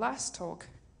in your last talk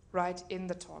right in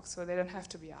the talk, so they don't have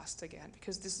to be asked again,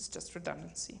 because this is just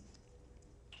redundancy.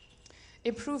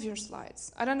 Improve your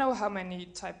slides. I don't know how many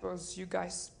typos you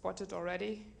guys spotted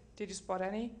already. Did you spot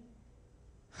any?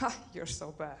 Ha, you're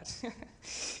so bad.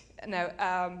 No,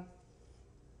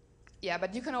 yeah,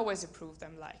 but you can always improve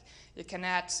them. Like, you can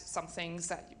add some things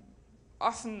that you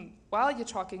often, while you're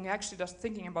talking, you're actually just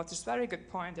thinking about this very good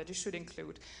point that you should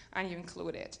include, and you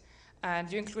include it.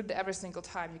 And you include it every single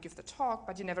time you give the talk,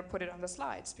 but you never put it on the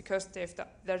slides, because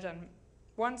they're done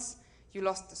once, you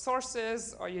lost the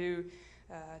sources, or you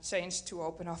changed to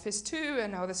OpenOffice 2,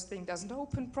 and now this thing doesn't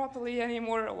open properly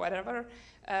anymore, or whatever.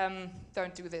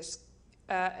 Don't do this.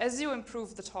 As you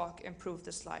improve the talk, improve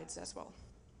the slides as well.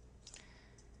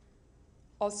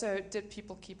 Also, did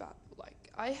people keep up?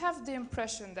 Like, I have the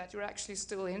impression that you're actually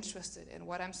still interested in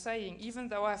what I'm saying, even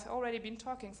though I've already been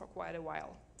talking for quite a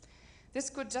while. This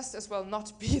could just as well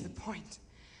not be the point.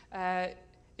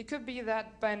 It could be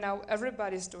that by now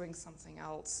everybody's doing something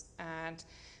else, and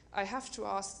I had to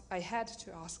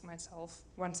ask myself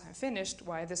once I'm finished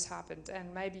why this happened.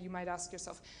 And maybe you might ask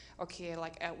yourself, okay,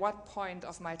 like at what point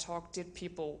of my talk did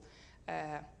people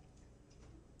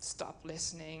stop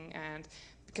listening? And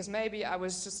because maybe I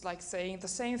was just like saying the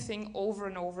same thing over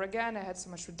and over again. I had so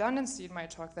much redundancy in my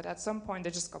talk that at some point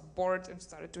they just got bored and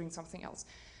started doing something else.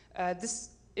 This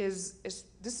is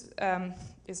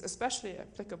especially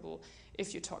applicable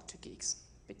if you talk to geeks,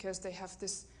 because they have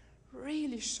this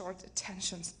really short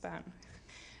attention span,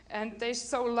 and they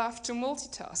so love to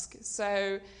multitask.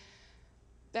 So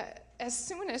that as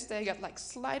soon as they get like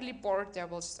slightly bored, they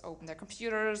will just open their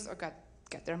computers or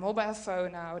get their mobile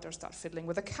phone out or start fiddling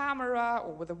with a camera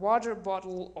or with a water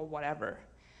bottle or whatever.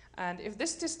 And if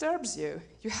this disturbs you,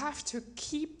 you have to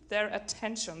keep their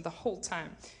attention the whole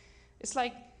time. It's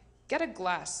like, get a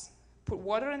glass, put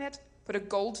water in it, put a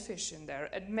goldfish in there,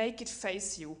 and make it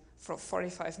face you for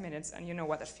 45 minutes, and you know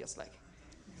what that feels like.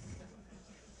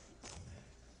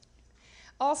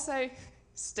 Also,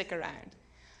 stick around.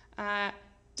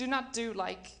 Do not do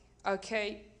like,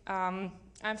 okay, I'm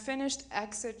finished,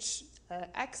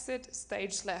 exit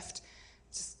stage left,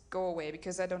 just go away,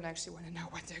 because I don't actually want to know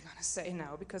what they're going to say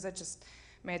now, because I just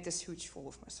made this huge fool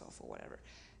of myself or whatever.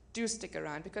 Do stick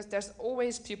around, because there's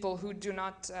always people who do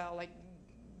not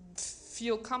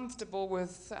feel comfortable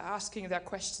with asking their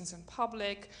questions in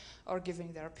public or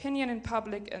giving their opinion in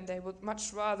public, and they would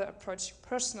much rather approach you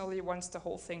personally once the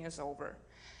whole thing is over.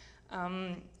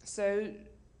 So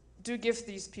do give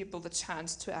these people the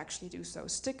chance to actually do so.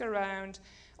 Stick around.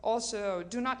 Also,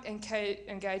 do not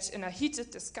engage in a heated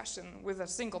discussion with a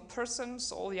single person,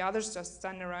 so all the others just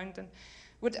stand around and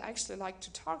would actually like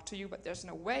to talk to you, but there's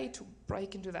no way to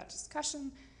break into that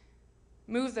discussion.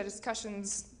 Move the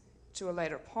discussions to a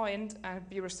later point and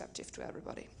be receptive to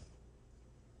everybody.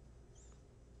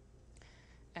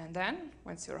 And then,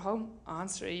 once you're home,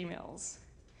 answer emails.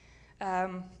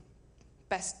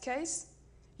 Best case,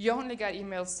 you only get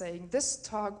emails saying, this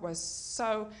talk was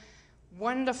so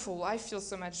wonderful, I feel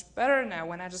so much better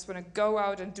now, and I just want to go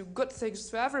out and do good things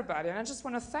to everybody, and I just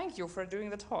want to thank you for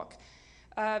doing the talk.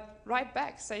 Write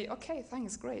back, say, okay,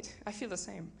 thanks, great, I feel the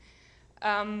same.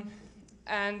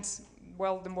 And,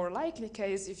 well, the more likely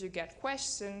case, if you get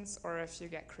questions or if you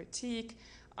get critique,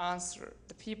 answer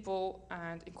the people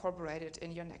and incorporate it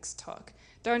in your next talk.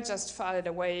 Don't just file it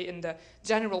away in the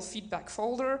general feedback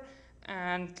folder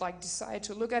and like decide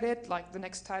to look at it like the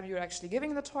next time you're actually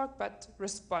giving the talk, but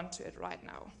respond to it right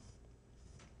now.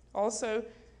 Also,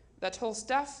 that whole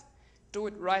stuff, do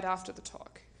it right after the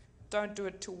talk. Don't do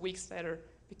it 2 weeks later,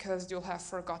 because you'll have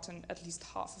forgotten at least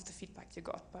half of the feedback you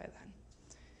got by then.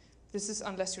 This is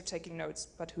unless you're taking notes,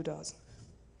 but who does?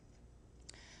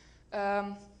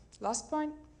 Last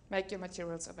point, make your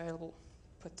materials available.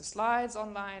 Put the slides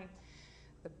online,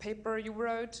 the paper you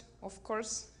wrote, of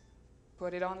course,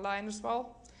 put it online as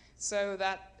well, so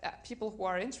that people who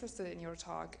are interested in your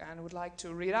talk and would like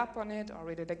to read up on it or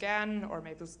read it again, or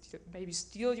maybe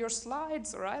steal your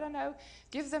slides, or I don't know,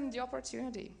 give them the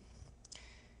opportunity.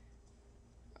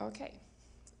 Okay.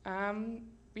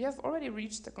 we have already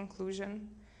reached the conclusion,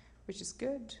 which is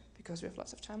good because we have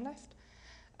lots of time left.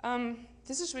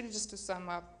 This is really just to sum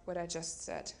up what I just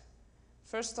said.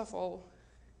 First of all,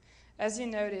 as you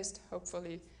noticed,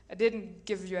 hopefully, I didn't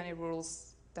give you any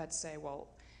rules that say, well,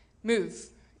 move,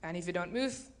 and if you don't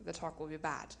move, the talk will be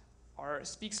bad. Or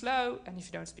speak slow, and if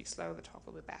you don't speak slow, the talk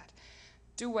will be bad.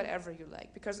 Do whatever you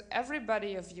like, because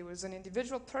everybody of you is an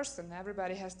individual person.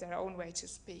 Everybody has their own way to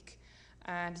speak.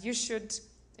 And you should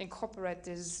incorporate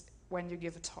this when you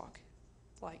give a talk.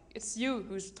 Like, it's you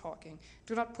who's talking.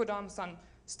 Do not put on some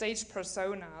stage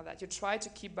persona that you try to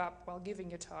keep up while giving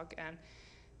your talk. And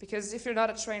because if you're not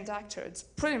a trained actor, it's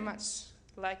pretty much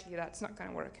likely that it's not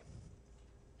going to work.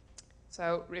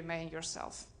 So remain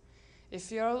yourself.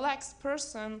 If you're a relaxed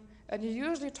person and you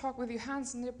usually talk with your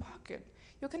hands in your pocket,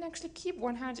 you can actually keep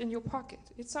one hand in your pocket.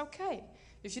 It's okay.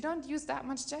 If you don't use that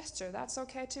much gesture, that's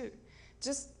okay too.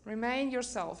 Just remain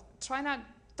yourself.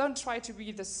 Don't try to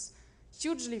be this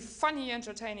hugely funny,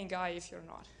 entertaining guy if you're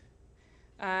not.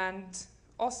 And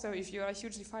also, if you're a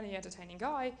hugely funny, entertaining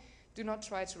guy, do not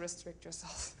try to restrict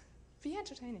yourself. Be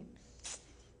entertaining.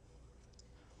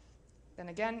 Then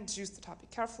again, choose the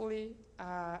topic carefully.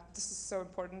 This is so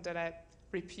important that I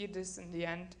repeat this in the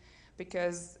end,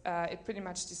 because it pretty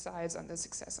much decides on the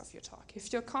success of your talk.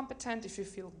 If you're competent, if you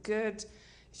feel good,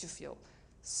 if you feel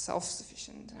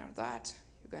self-sufficient and all that,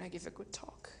 you're going to give a good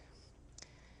talk.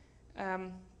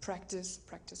 Practice,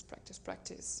 practice, practice,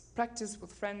 practice. Practice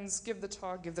with friends, give the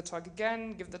talk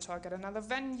again, give the talk at another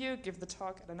venue, give the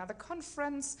talk at another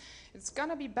conference. It's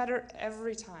gonna be better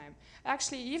every time.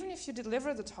 Actually, even if you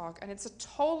deliver the talk and it's a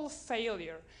total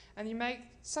failure and you make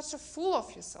such a fool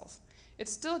of yourself,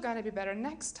 it's still gonna be better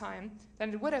next time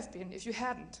than it would have been if you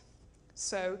hadn't.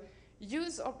 So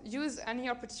use any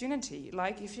opportunity,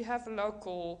 like if you have a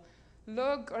local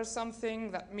lug or something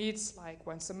that meets like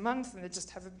once a month and they just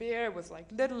have a beer with like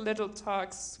little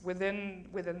talks within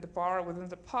the bar, within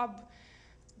the pub.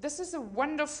 This is a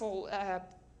wonderful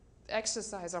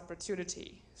exercise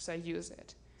opportunity, so use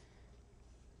it.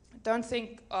 Don't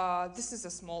think this is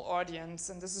a small audience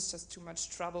and this is just too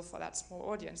much trouble for that small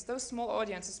audience. Those small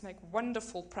audiences make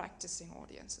wonderful practicing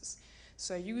audiences,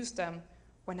 so use them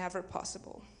whenever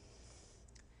possible.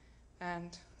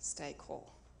 And stay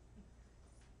cool.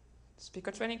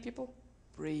 Speaker training people,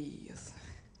 breathe.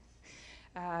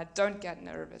 Don't get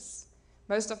nervous.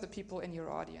 Most of the people in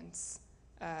your audience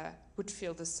would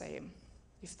feel the same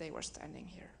if they were standing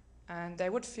here. And they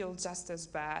would feel just as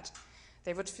bad.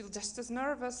 They would feel just as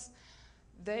nervous.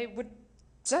 They would,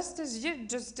 just as you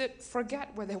just did,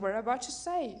 forget what they were about to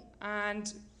say.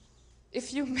 And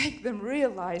if you make them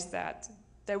realize that,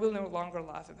 they will no longer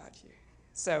laugh about you.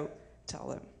 So tell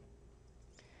them.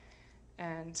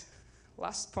 And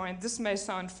last point, this may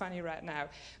sound funny right now,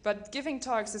 but giving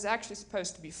talks is actually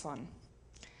supposed to be fun.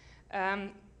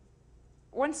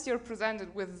 Once you're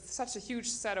presented with such a huge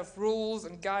set of rules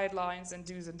and guidelines and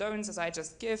do's and don'ts as I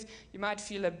just give, you might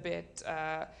feel a bit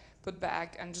put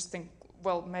back and just think,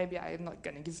 well, maybe I'm not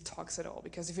going to give talks at all,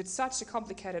 because if it's such a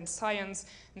complicated science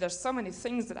and there's so many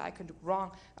things that I can do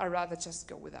wrong, I'd rather just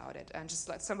go without it and just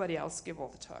let somebody else give all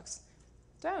the talks.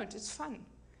 Don't, it's fun.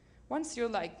 Once you're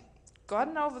like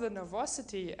gotten over the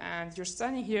nervosity and you're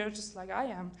standing here just like I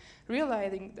am,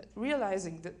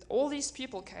 realizing that all these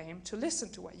people came to listen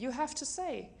to what you have to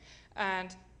say,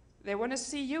 and they want to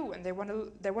see you and they want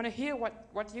to hear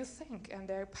what you think, and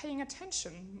they're paying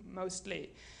attention mostly,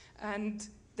 and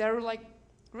they're like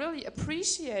really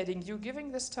appreciating you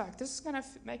giving this talk. This is going to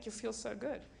make you feel so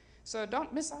good. So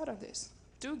don't miss out on this.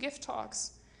 Do give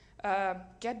talks.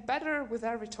 Get better with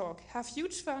every talk. Have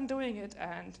huge fun doing it,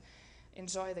 and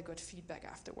enjoy the good feedback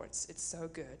afterwards. It's so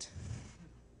good.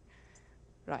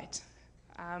 Right.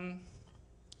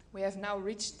 We have now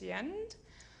reached the end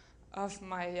of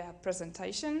my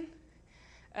presentation.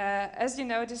 As you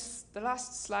notice, the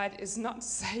last slide is not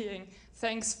saying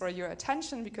thanks for your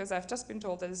attention, because I've just been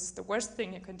told that this is the worst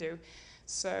thing you can do.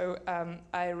 So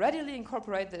I readily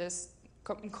incorporated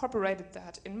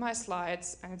that in my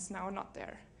slides, and it's now not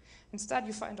there. Instead,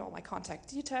 you find all my contact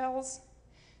details.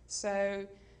 So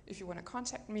if you want to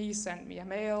contact me, send me a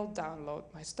mail, download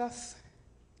my stuff,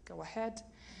 go ahead.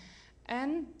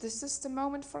 And this is the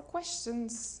moment for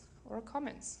questions or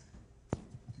comments.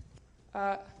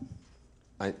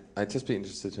 I'd just be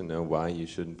interested to know why you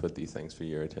shouldn't put the thanks for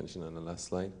your attention on the last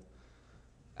slide.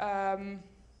 I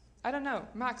don't know.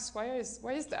 Max, why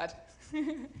is that?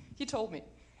 He told me.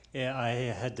 Yeah, I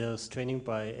had this training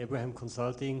by Abraham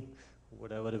Consulting,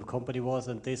 whatever the company was,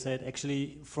 and they said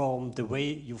actually from the way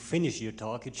you finish your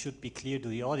talk, it should be clear to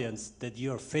the audience that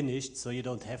you are finished, so you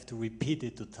don't have to repeat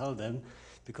it to tell them,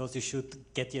 because you should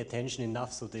get the attention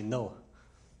enough so they know.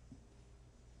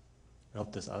 I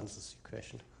hope this answers your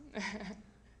question.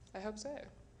 I hope so.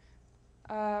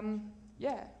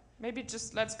 Yeah, maybe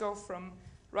just let's go from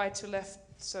right to left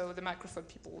so the microphone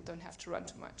people don't have to run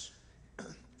too much.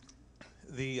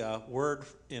 The word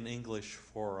in English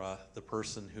for the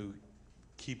person who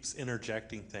keeps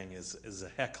interjecting thing is a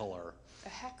heckler. A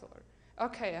heckler.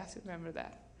 Okay, I have to remember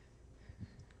that.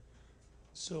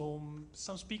 So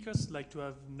some speakers like to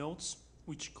have notes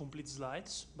which complete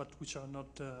slides, but which are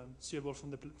not seeable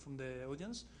from the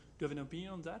audience. Do you have an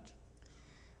opinion on that?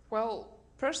 Well,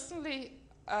 personally,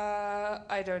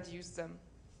 I don't use them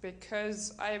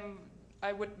because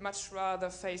I would much rather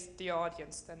face the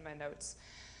audience than my notes.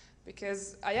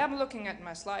 Because I am looking at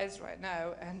my slides right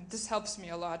now, and this helps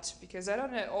me a lot because I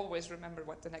don't always remember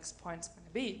what the next point's going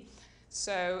to be.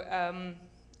 So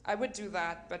I would do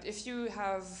that, but if you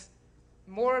have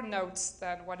more notes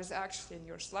than what is actually in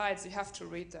your slides, you have to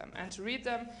read them. And to read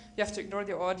them, you have to ignore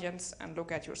the audience and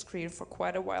look at your screen for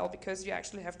quite a while because you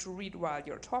actually have to read while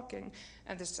you're talking,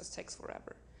 and this just takes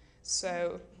forever.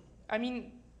 So, I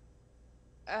mean,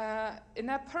 in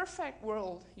a perfect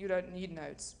world, you don't need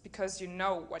notes because you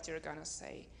know what you're gonna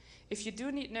say. If you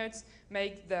do need notes,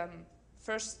 make them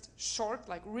first short,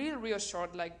 like real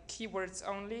short, like keywords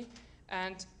only,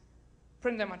 and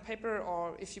print them on paper,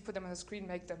 or if you put them on the screen,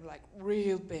 make them like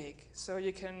real big so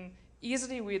you can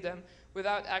easily read them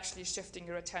without actually shifting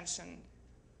your attention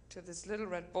to this little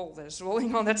red ball that is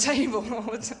rolling on the table all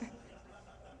the time.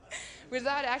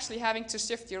 Without actually having to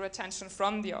shift your attention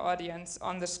from the audience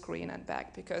on the screen and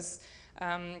back, because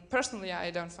personally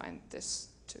I don't find this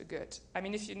too good. I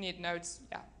mean, if you need notes,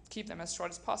 yeah, keep them as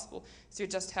short as possible, so you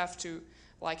just have to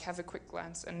like have a quick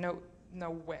glance and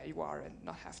know where you are and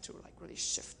not have to like really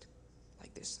shift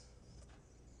like this.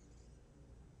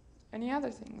 Any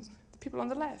other things? The people on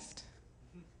the left.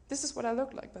 This is what I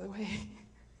look like, by the way.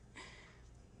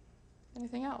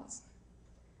 Anything else?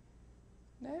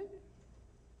 No?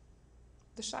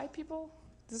 The shy people?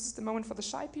 This is the moment for the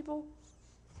shy people?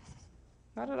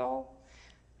 Not at all?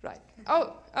 Right.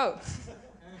 Oh!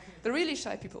 The really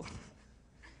shy people.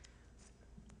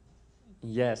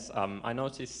 Yes, I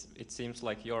notice it seems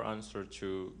like your answer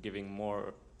to giving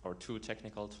more or two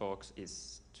technical talks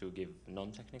is to give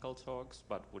non-technical talks,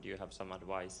 but would you have some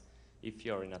advice if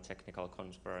you're in a technical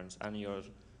conference and your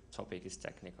topic is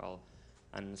technical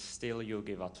and still you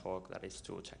give a talk that is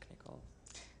too technical?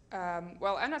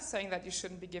 Well, I'm not saying that you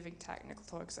shouldn't be giving technical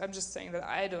talks. I'm just saying that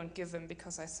I don't give them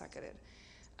because I suck at it.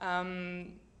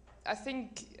 I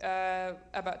think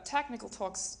about technical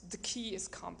talks, the key is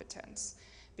competence.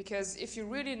 Because if you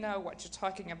really know what you're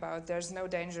talking about, there's no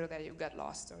danger that you get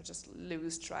lost or just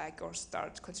lose track or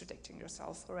start contradicting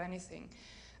yourself or anything.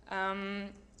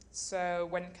 So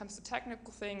when it comes to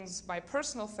technical things, my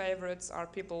personal favorites are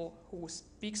people who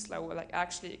speak slow, like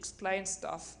actually explain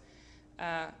stuff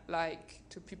like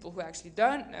to people who actually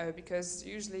don't know, because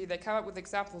usually they come up with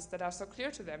examples that are so clear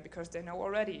to them because they know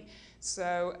already.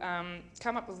 So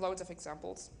come up with loads of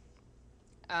examples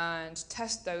and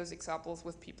test those examples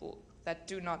with people that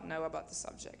do not know about the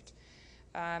subject.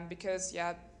 Because,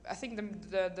 yeah, I think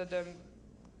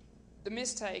the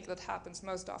mistake that happens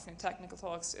most often in technical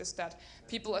talks is that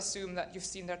people assume that you've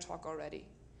seen their talk already.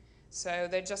 So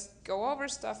they just go over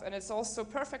stuff and it's also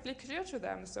perfectly clear to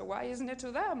them, so why isn't it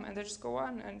to them? And they just go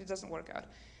on and it doesn't work out.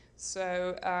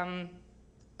 So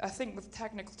I think with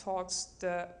technical talks,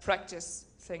 the practice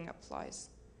thing applies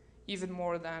even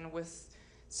more than with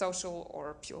social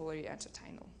or purely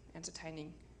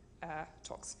entertaining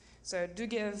talks. So do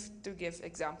give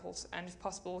examples, and if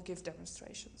possible, give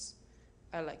demonstrations.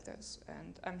 I like those,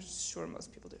 and I'm sure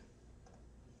most people do.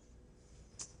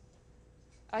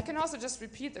 I can also just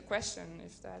repeat the question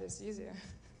if that is easier.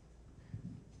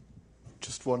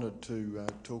 Just wanted to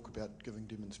talk about giving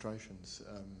demonstrations.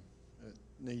 It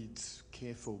needs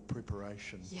careful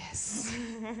preparation. Yes.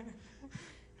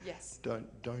 Yes.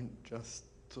 Don't just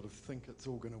sort of think it's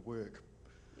all going to work.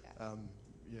 Yeah.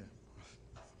 Yeah.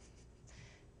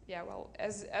 Yeah. Well,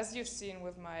 as you've seen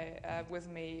with my with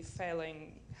me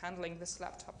handling this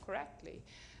laptop correctly,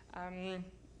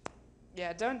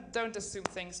 yeah. Don't assume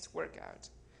things to work out.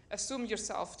 Assume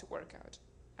yourself to work out,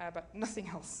 but nothing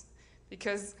else,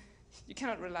 because you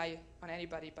cannot rely on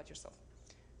anybody but yourself.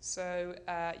 So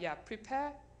yeah,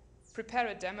 prepare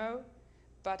a demo,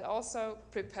 but also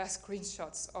prepare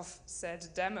screenshots of said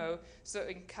demo. So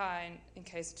in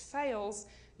case it fails,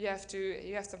 you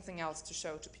have something else to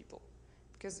show to people,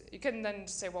 because you can then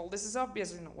say, well, this is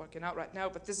obviously not working out right now,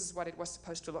 but this is what it was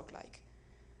supposed to look like.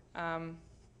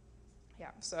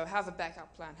 Yeah. So have a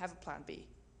backup plan, have a plan B,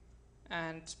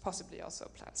 and possibly also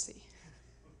plan C.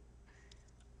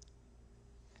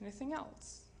 Anything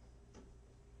else?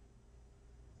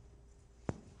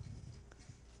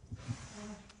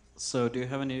 So do you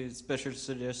have any special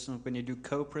suggestions when you do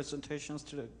co-presentations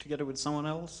together with someone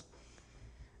else?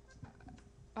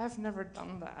 I've never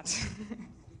done that.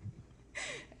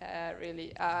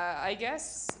 Really. I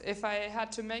guess if I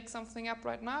had to make something up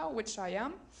right now, which I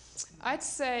am, I'd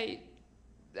say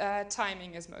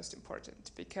timing is most important,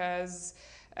 because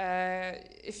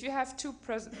if you have two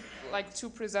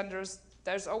presenters,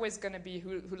 there's always going to be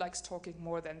who likes talking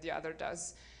more than the other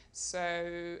does.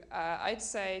 So I'd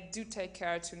say do take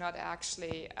care to not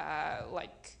actually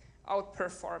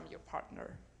outperform your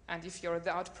partner. And if you're the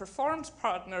outperformed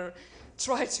partner,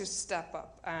 try to step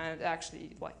up and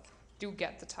actually do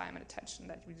get the time and attention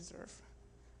that you deserve.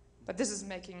 But this is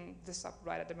making this up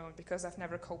right at the moment because I've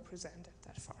never co-presented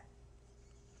that far.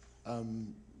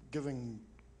 Giving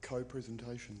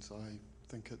co-presentations, I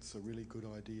think it's a really good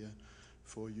idea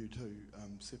for you to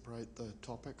separate the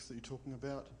topics that you're talking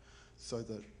about so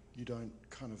that you don't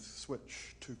kind of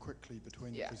switch too quickly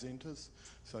between the presenters.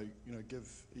 So, you know, give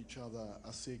each other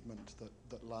a segment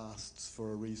that lasts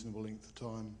for a reasonable length of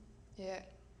time. Yeah.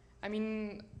 I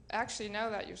mean, actually, now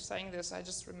that you're saying this, I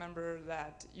just remember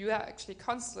that you actually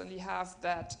constantly have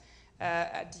that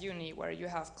at uni, where you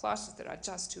have classes that are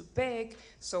just too big.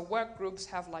 So work groups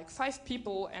have like 5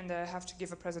 people and they have to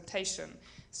give a presentation.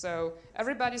 So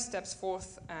everybody steps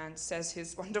forth and says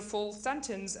his wonderful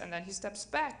sentence, and then he steps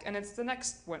back and it's the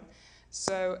next one.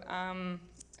 So, and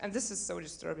this is so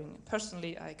disturbing.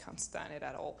 Personally, I can't stand it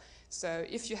at all. So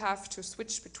if you have to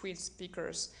switch between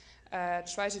speakers,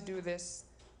 try to do this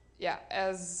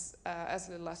as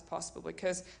little as possible,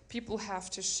 because people have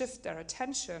to shift their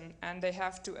attention and they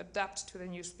have to adapt to the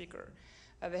new speaker.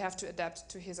 They have to adapt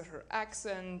to his or her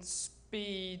accent,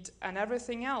 speed, and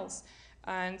everything else.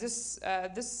 And this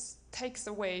takes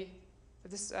away,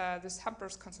 this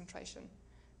hampers concentration.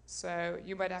 So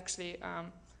you might actually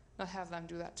not have them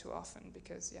do that too often,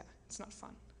 because it's not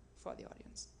fun for the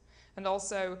audience. And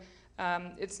also,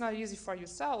 it's not easy for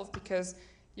yourself, because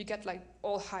you get like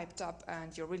all hyped up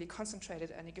and you're really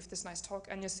concentrated and you give this nice talk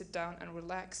and you sit down and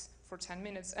relax for 10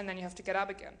 minutes and then you have to get up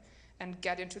again and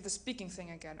get into the speaking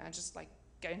thing again and just like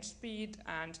gain speed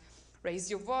and raise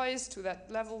your voice to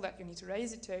that level that you need to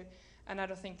raise it to. And I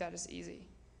don't think that is easy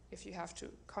if you have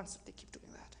to constantly keep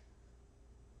doing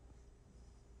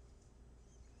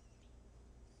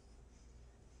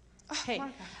that. Hey.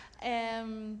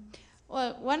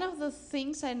 Well, one of the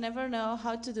things I never know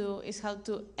how to do is how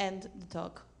to end the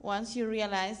talk. Once you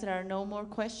realize there are no more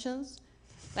questions,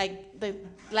 like the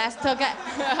last talk.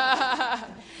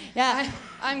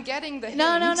 I'm getting the hint.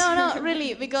 No,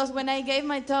 really, because when I gave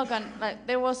my talk and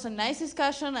there was a nice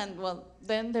discussion and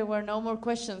then there were no more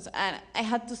questions and I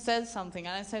had to say something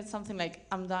and I said something like,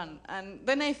 I'm done. And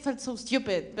then I felt so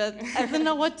stupid, but I didn't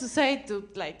know what to say to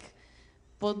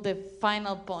put the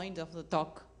final point of the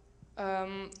talk.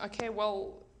 Okay,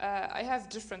 well, I have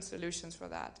different solutions for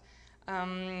that.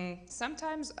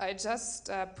 Sometimes I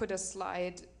just put a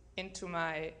slide into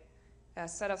my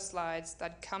set of slides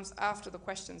that comes after the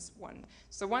questions one.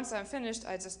 So once I'm finished,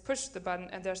 I just push the button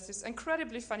and there's this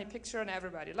incredibly funny picture and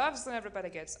everybody loves and everybody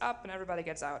gets up and everybody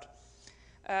gets out.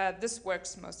 This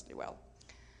works mostly well.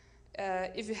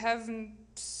 If you haven't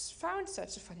found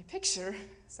such a funny picture,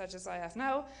 such as I have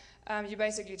now, you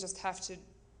basically just have to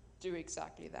do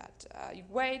exactly that. You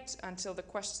wait until the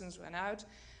questions run out,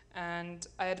 and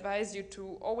I advise you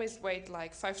to always wait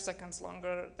like 5 seconds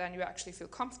longer than you actually feel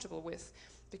comfortable with,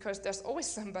 because there's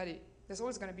always going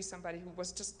to be somebody who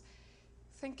was just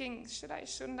thinking, should I,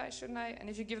 shouldn't I?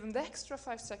 And if you give them the extra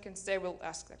 5 seconds, they will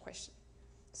ask that question.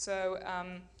 So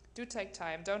do take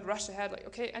time. Don't rush ahead like,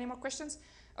 okay, any more questions?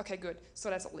 Okay, good,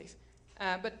 so let's all leave.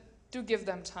 But do give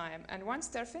them time. And once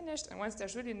they're finished, and once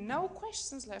there's really no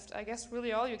questions left, I guess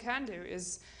really all you can do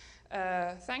is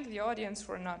thank the audience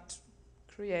for not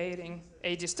creating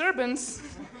a disturbance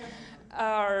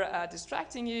or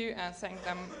distracting you, and thank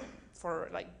them for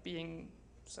being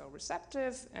so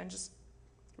receptive, and just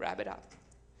wrap it up.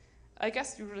 I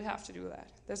guess you really have to do that.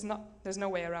 There's no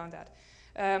way around that.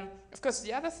 Of course,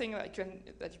 the other thing that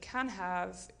you can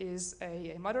have is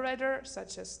a moderator,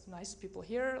 such as nice people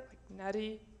here, like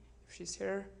Natty, if she's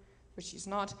here, which she's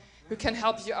not, who can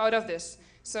help you out of this.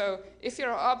 So if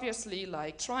you're obviously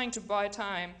trying to buy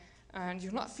time and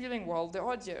you're not feeling well, the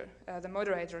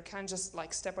moderator can just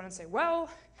step on and say, well,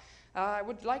 I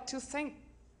would like to thank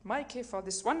Meike for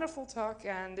this wonderful talk,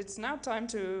 and it's now time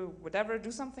to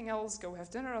do something else, go have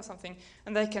dinner or something,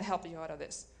 and they can help you out of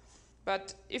this.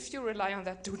 But if you rely on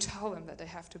that, do tell them that they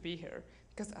have to be here,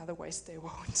 because otherwise they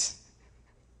won't.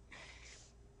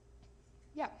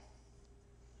 Yeah.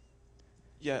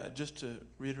 Yeah, just to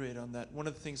reiterate on that, one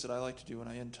of the things that I like to do when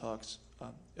I end talks,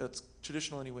 it's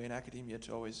traditional anyway in academia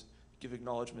to always give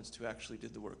acknowledgments to who actually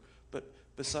did the work. But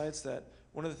besides that,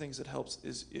 one of the things that helps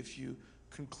is if you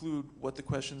conclude what the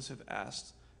questions have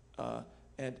asked,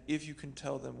 and if you can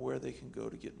tell them where they can go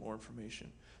to get more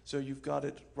information. So you've got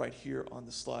it right here on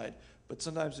the slide, but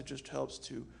sometimes it just helps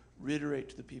to reiterate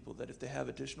to the people that if they have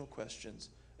additional questions,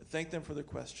 thank them for their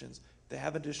questions. If they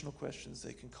have additional questions,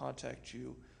 they can contact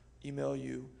you, email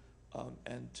you,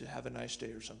 and to have a nice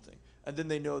day or something. And then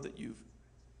they know that you've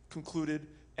concluded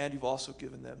and you've also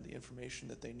given them the information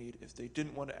that they need. If they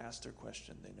didn't want to ask their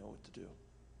question, they know what to do.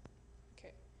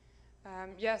 Okay.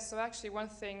 Yeah, so actually one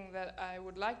thing that I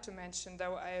would like to mention,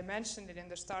 though I mentioned it in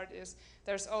the start, is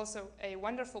there's also a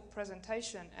wonderful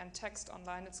presentation and text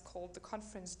online. It's called The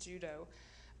Conference Judo.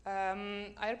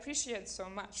 I appreciate so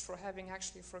much for having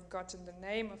actually forgotten the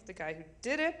name of the guy who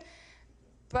did it.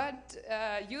 But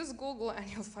use Google and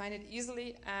you'll find it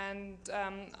easily. And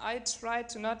I try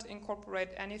to not incorporate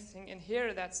anything in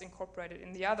here that's incorporated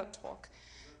in the other talk. Is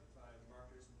that by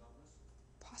Marcus and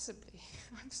Thomas? Possibly.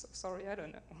 I'm so sorry, I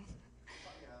don't know.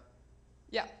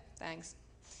 Yeah, thanks.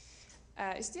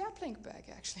 Is the uplink back,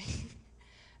 actually?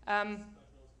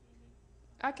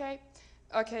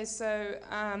 Okay, so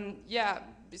yeah.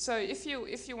 So if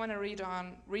you want to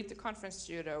read the Conference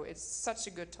Judo, it's such a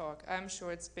good talk. I'm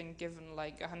sure it's been given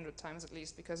like 100 times at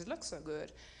least because it looks so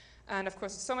good. And of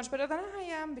course it's so much better than I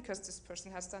am because this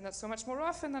person has done that so much more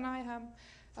often than I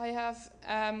have.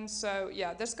 So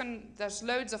yeah, there's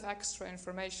loads of extra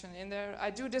information in there. I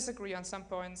do disagree on some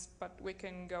points, but we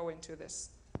can go into this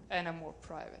in a more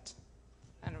private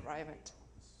environment.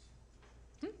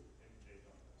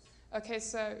 Okay,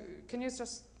 so can you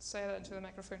just say that into the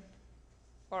microphone?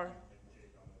 Or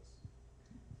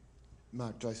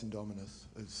Mark Jason Dominus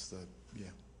is the, yeah.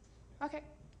 okay.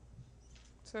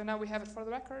 So now we have it for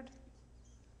the record.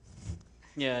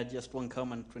 Yeah, just one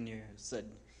comment when you said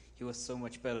he was so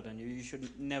much better than you. You should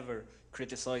never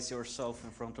criticize yourself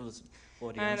in front of the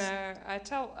audience. And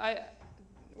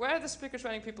where are the speaker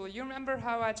training people? You remember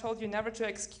how I told you never to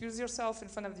excuse yourself in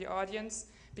front of the audience?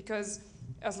 Because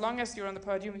as long as you're on the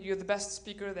podium, you're the best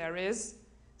speaker there is.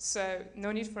 So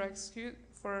no need for excuse,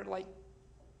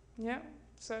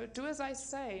 so do as I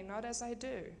say, not as I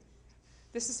do.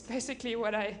 This is basically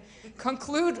what I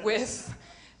conclude with.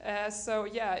 So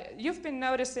yeah, you've been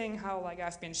noticing how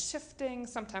I've been shifting,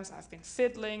 sometimes I've been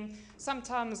fiddling,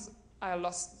 sometimes I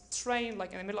lost train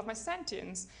in the middle of my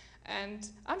sentence, and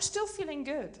I'm still feeling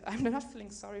good. I'm not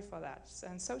feeling sorry for that,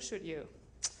 and so should you.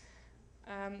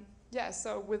 Yeah,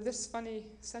 so with this funny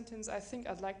sentence, I think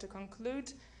I'd like to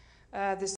conclude this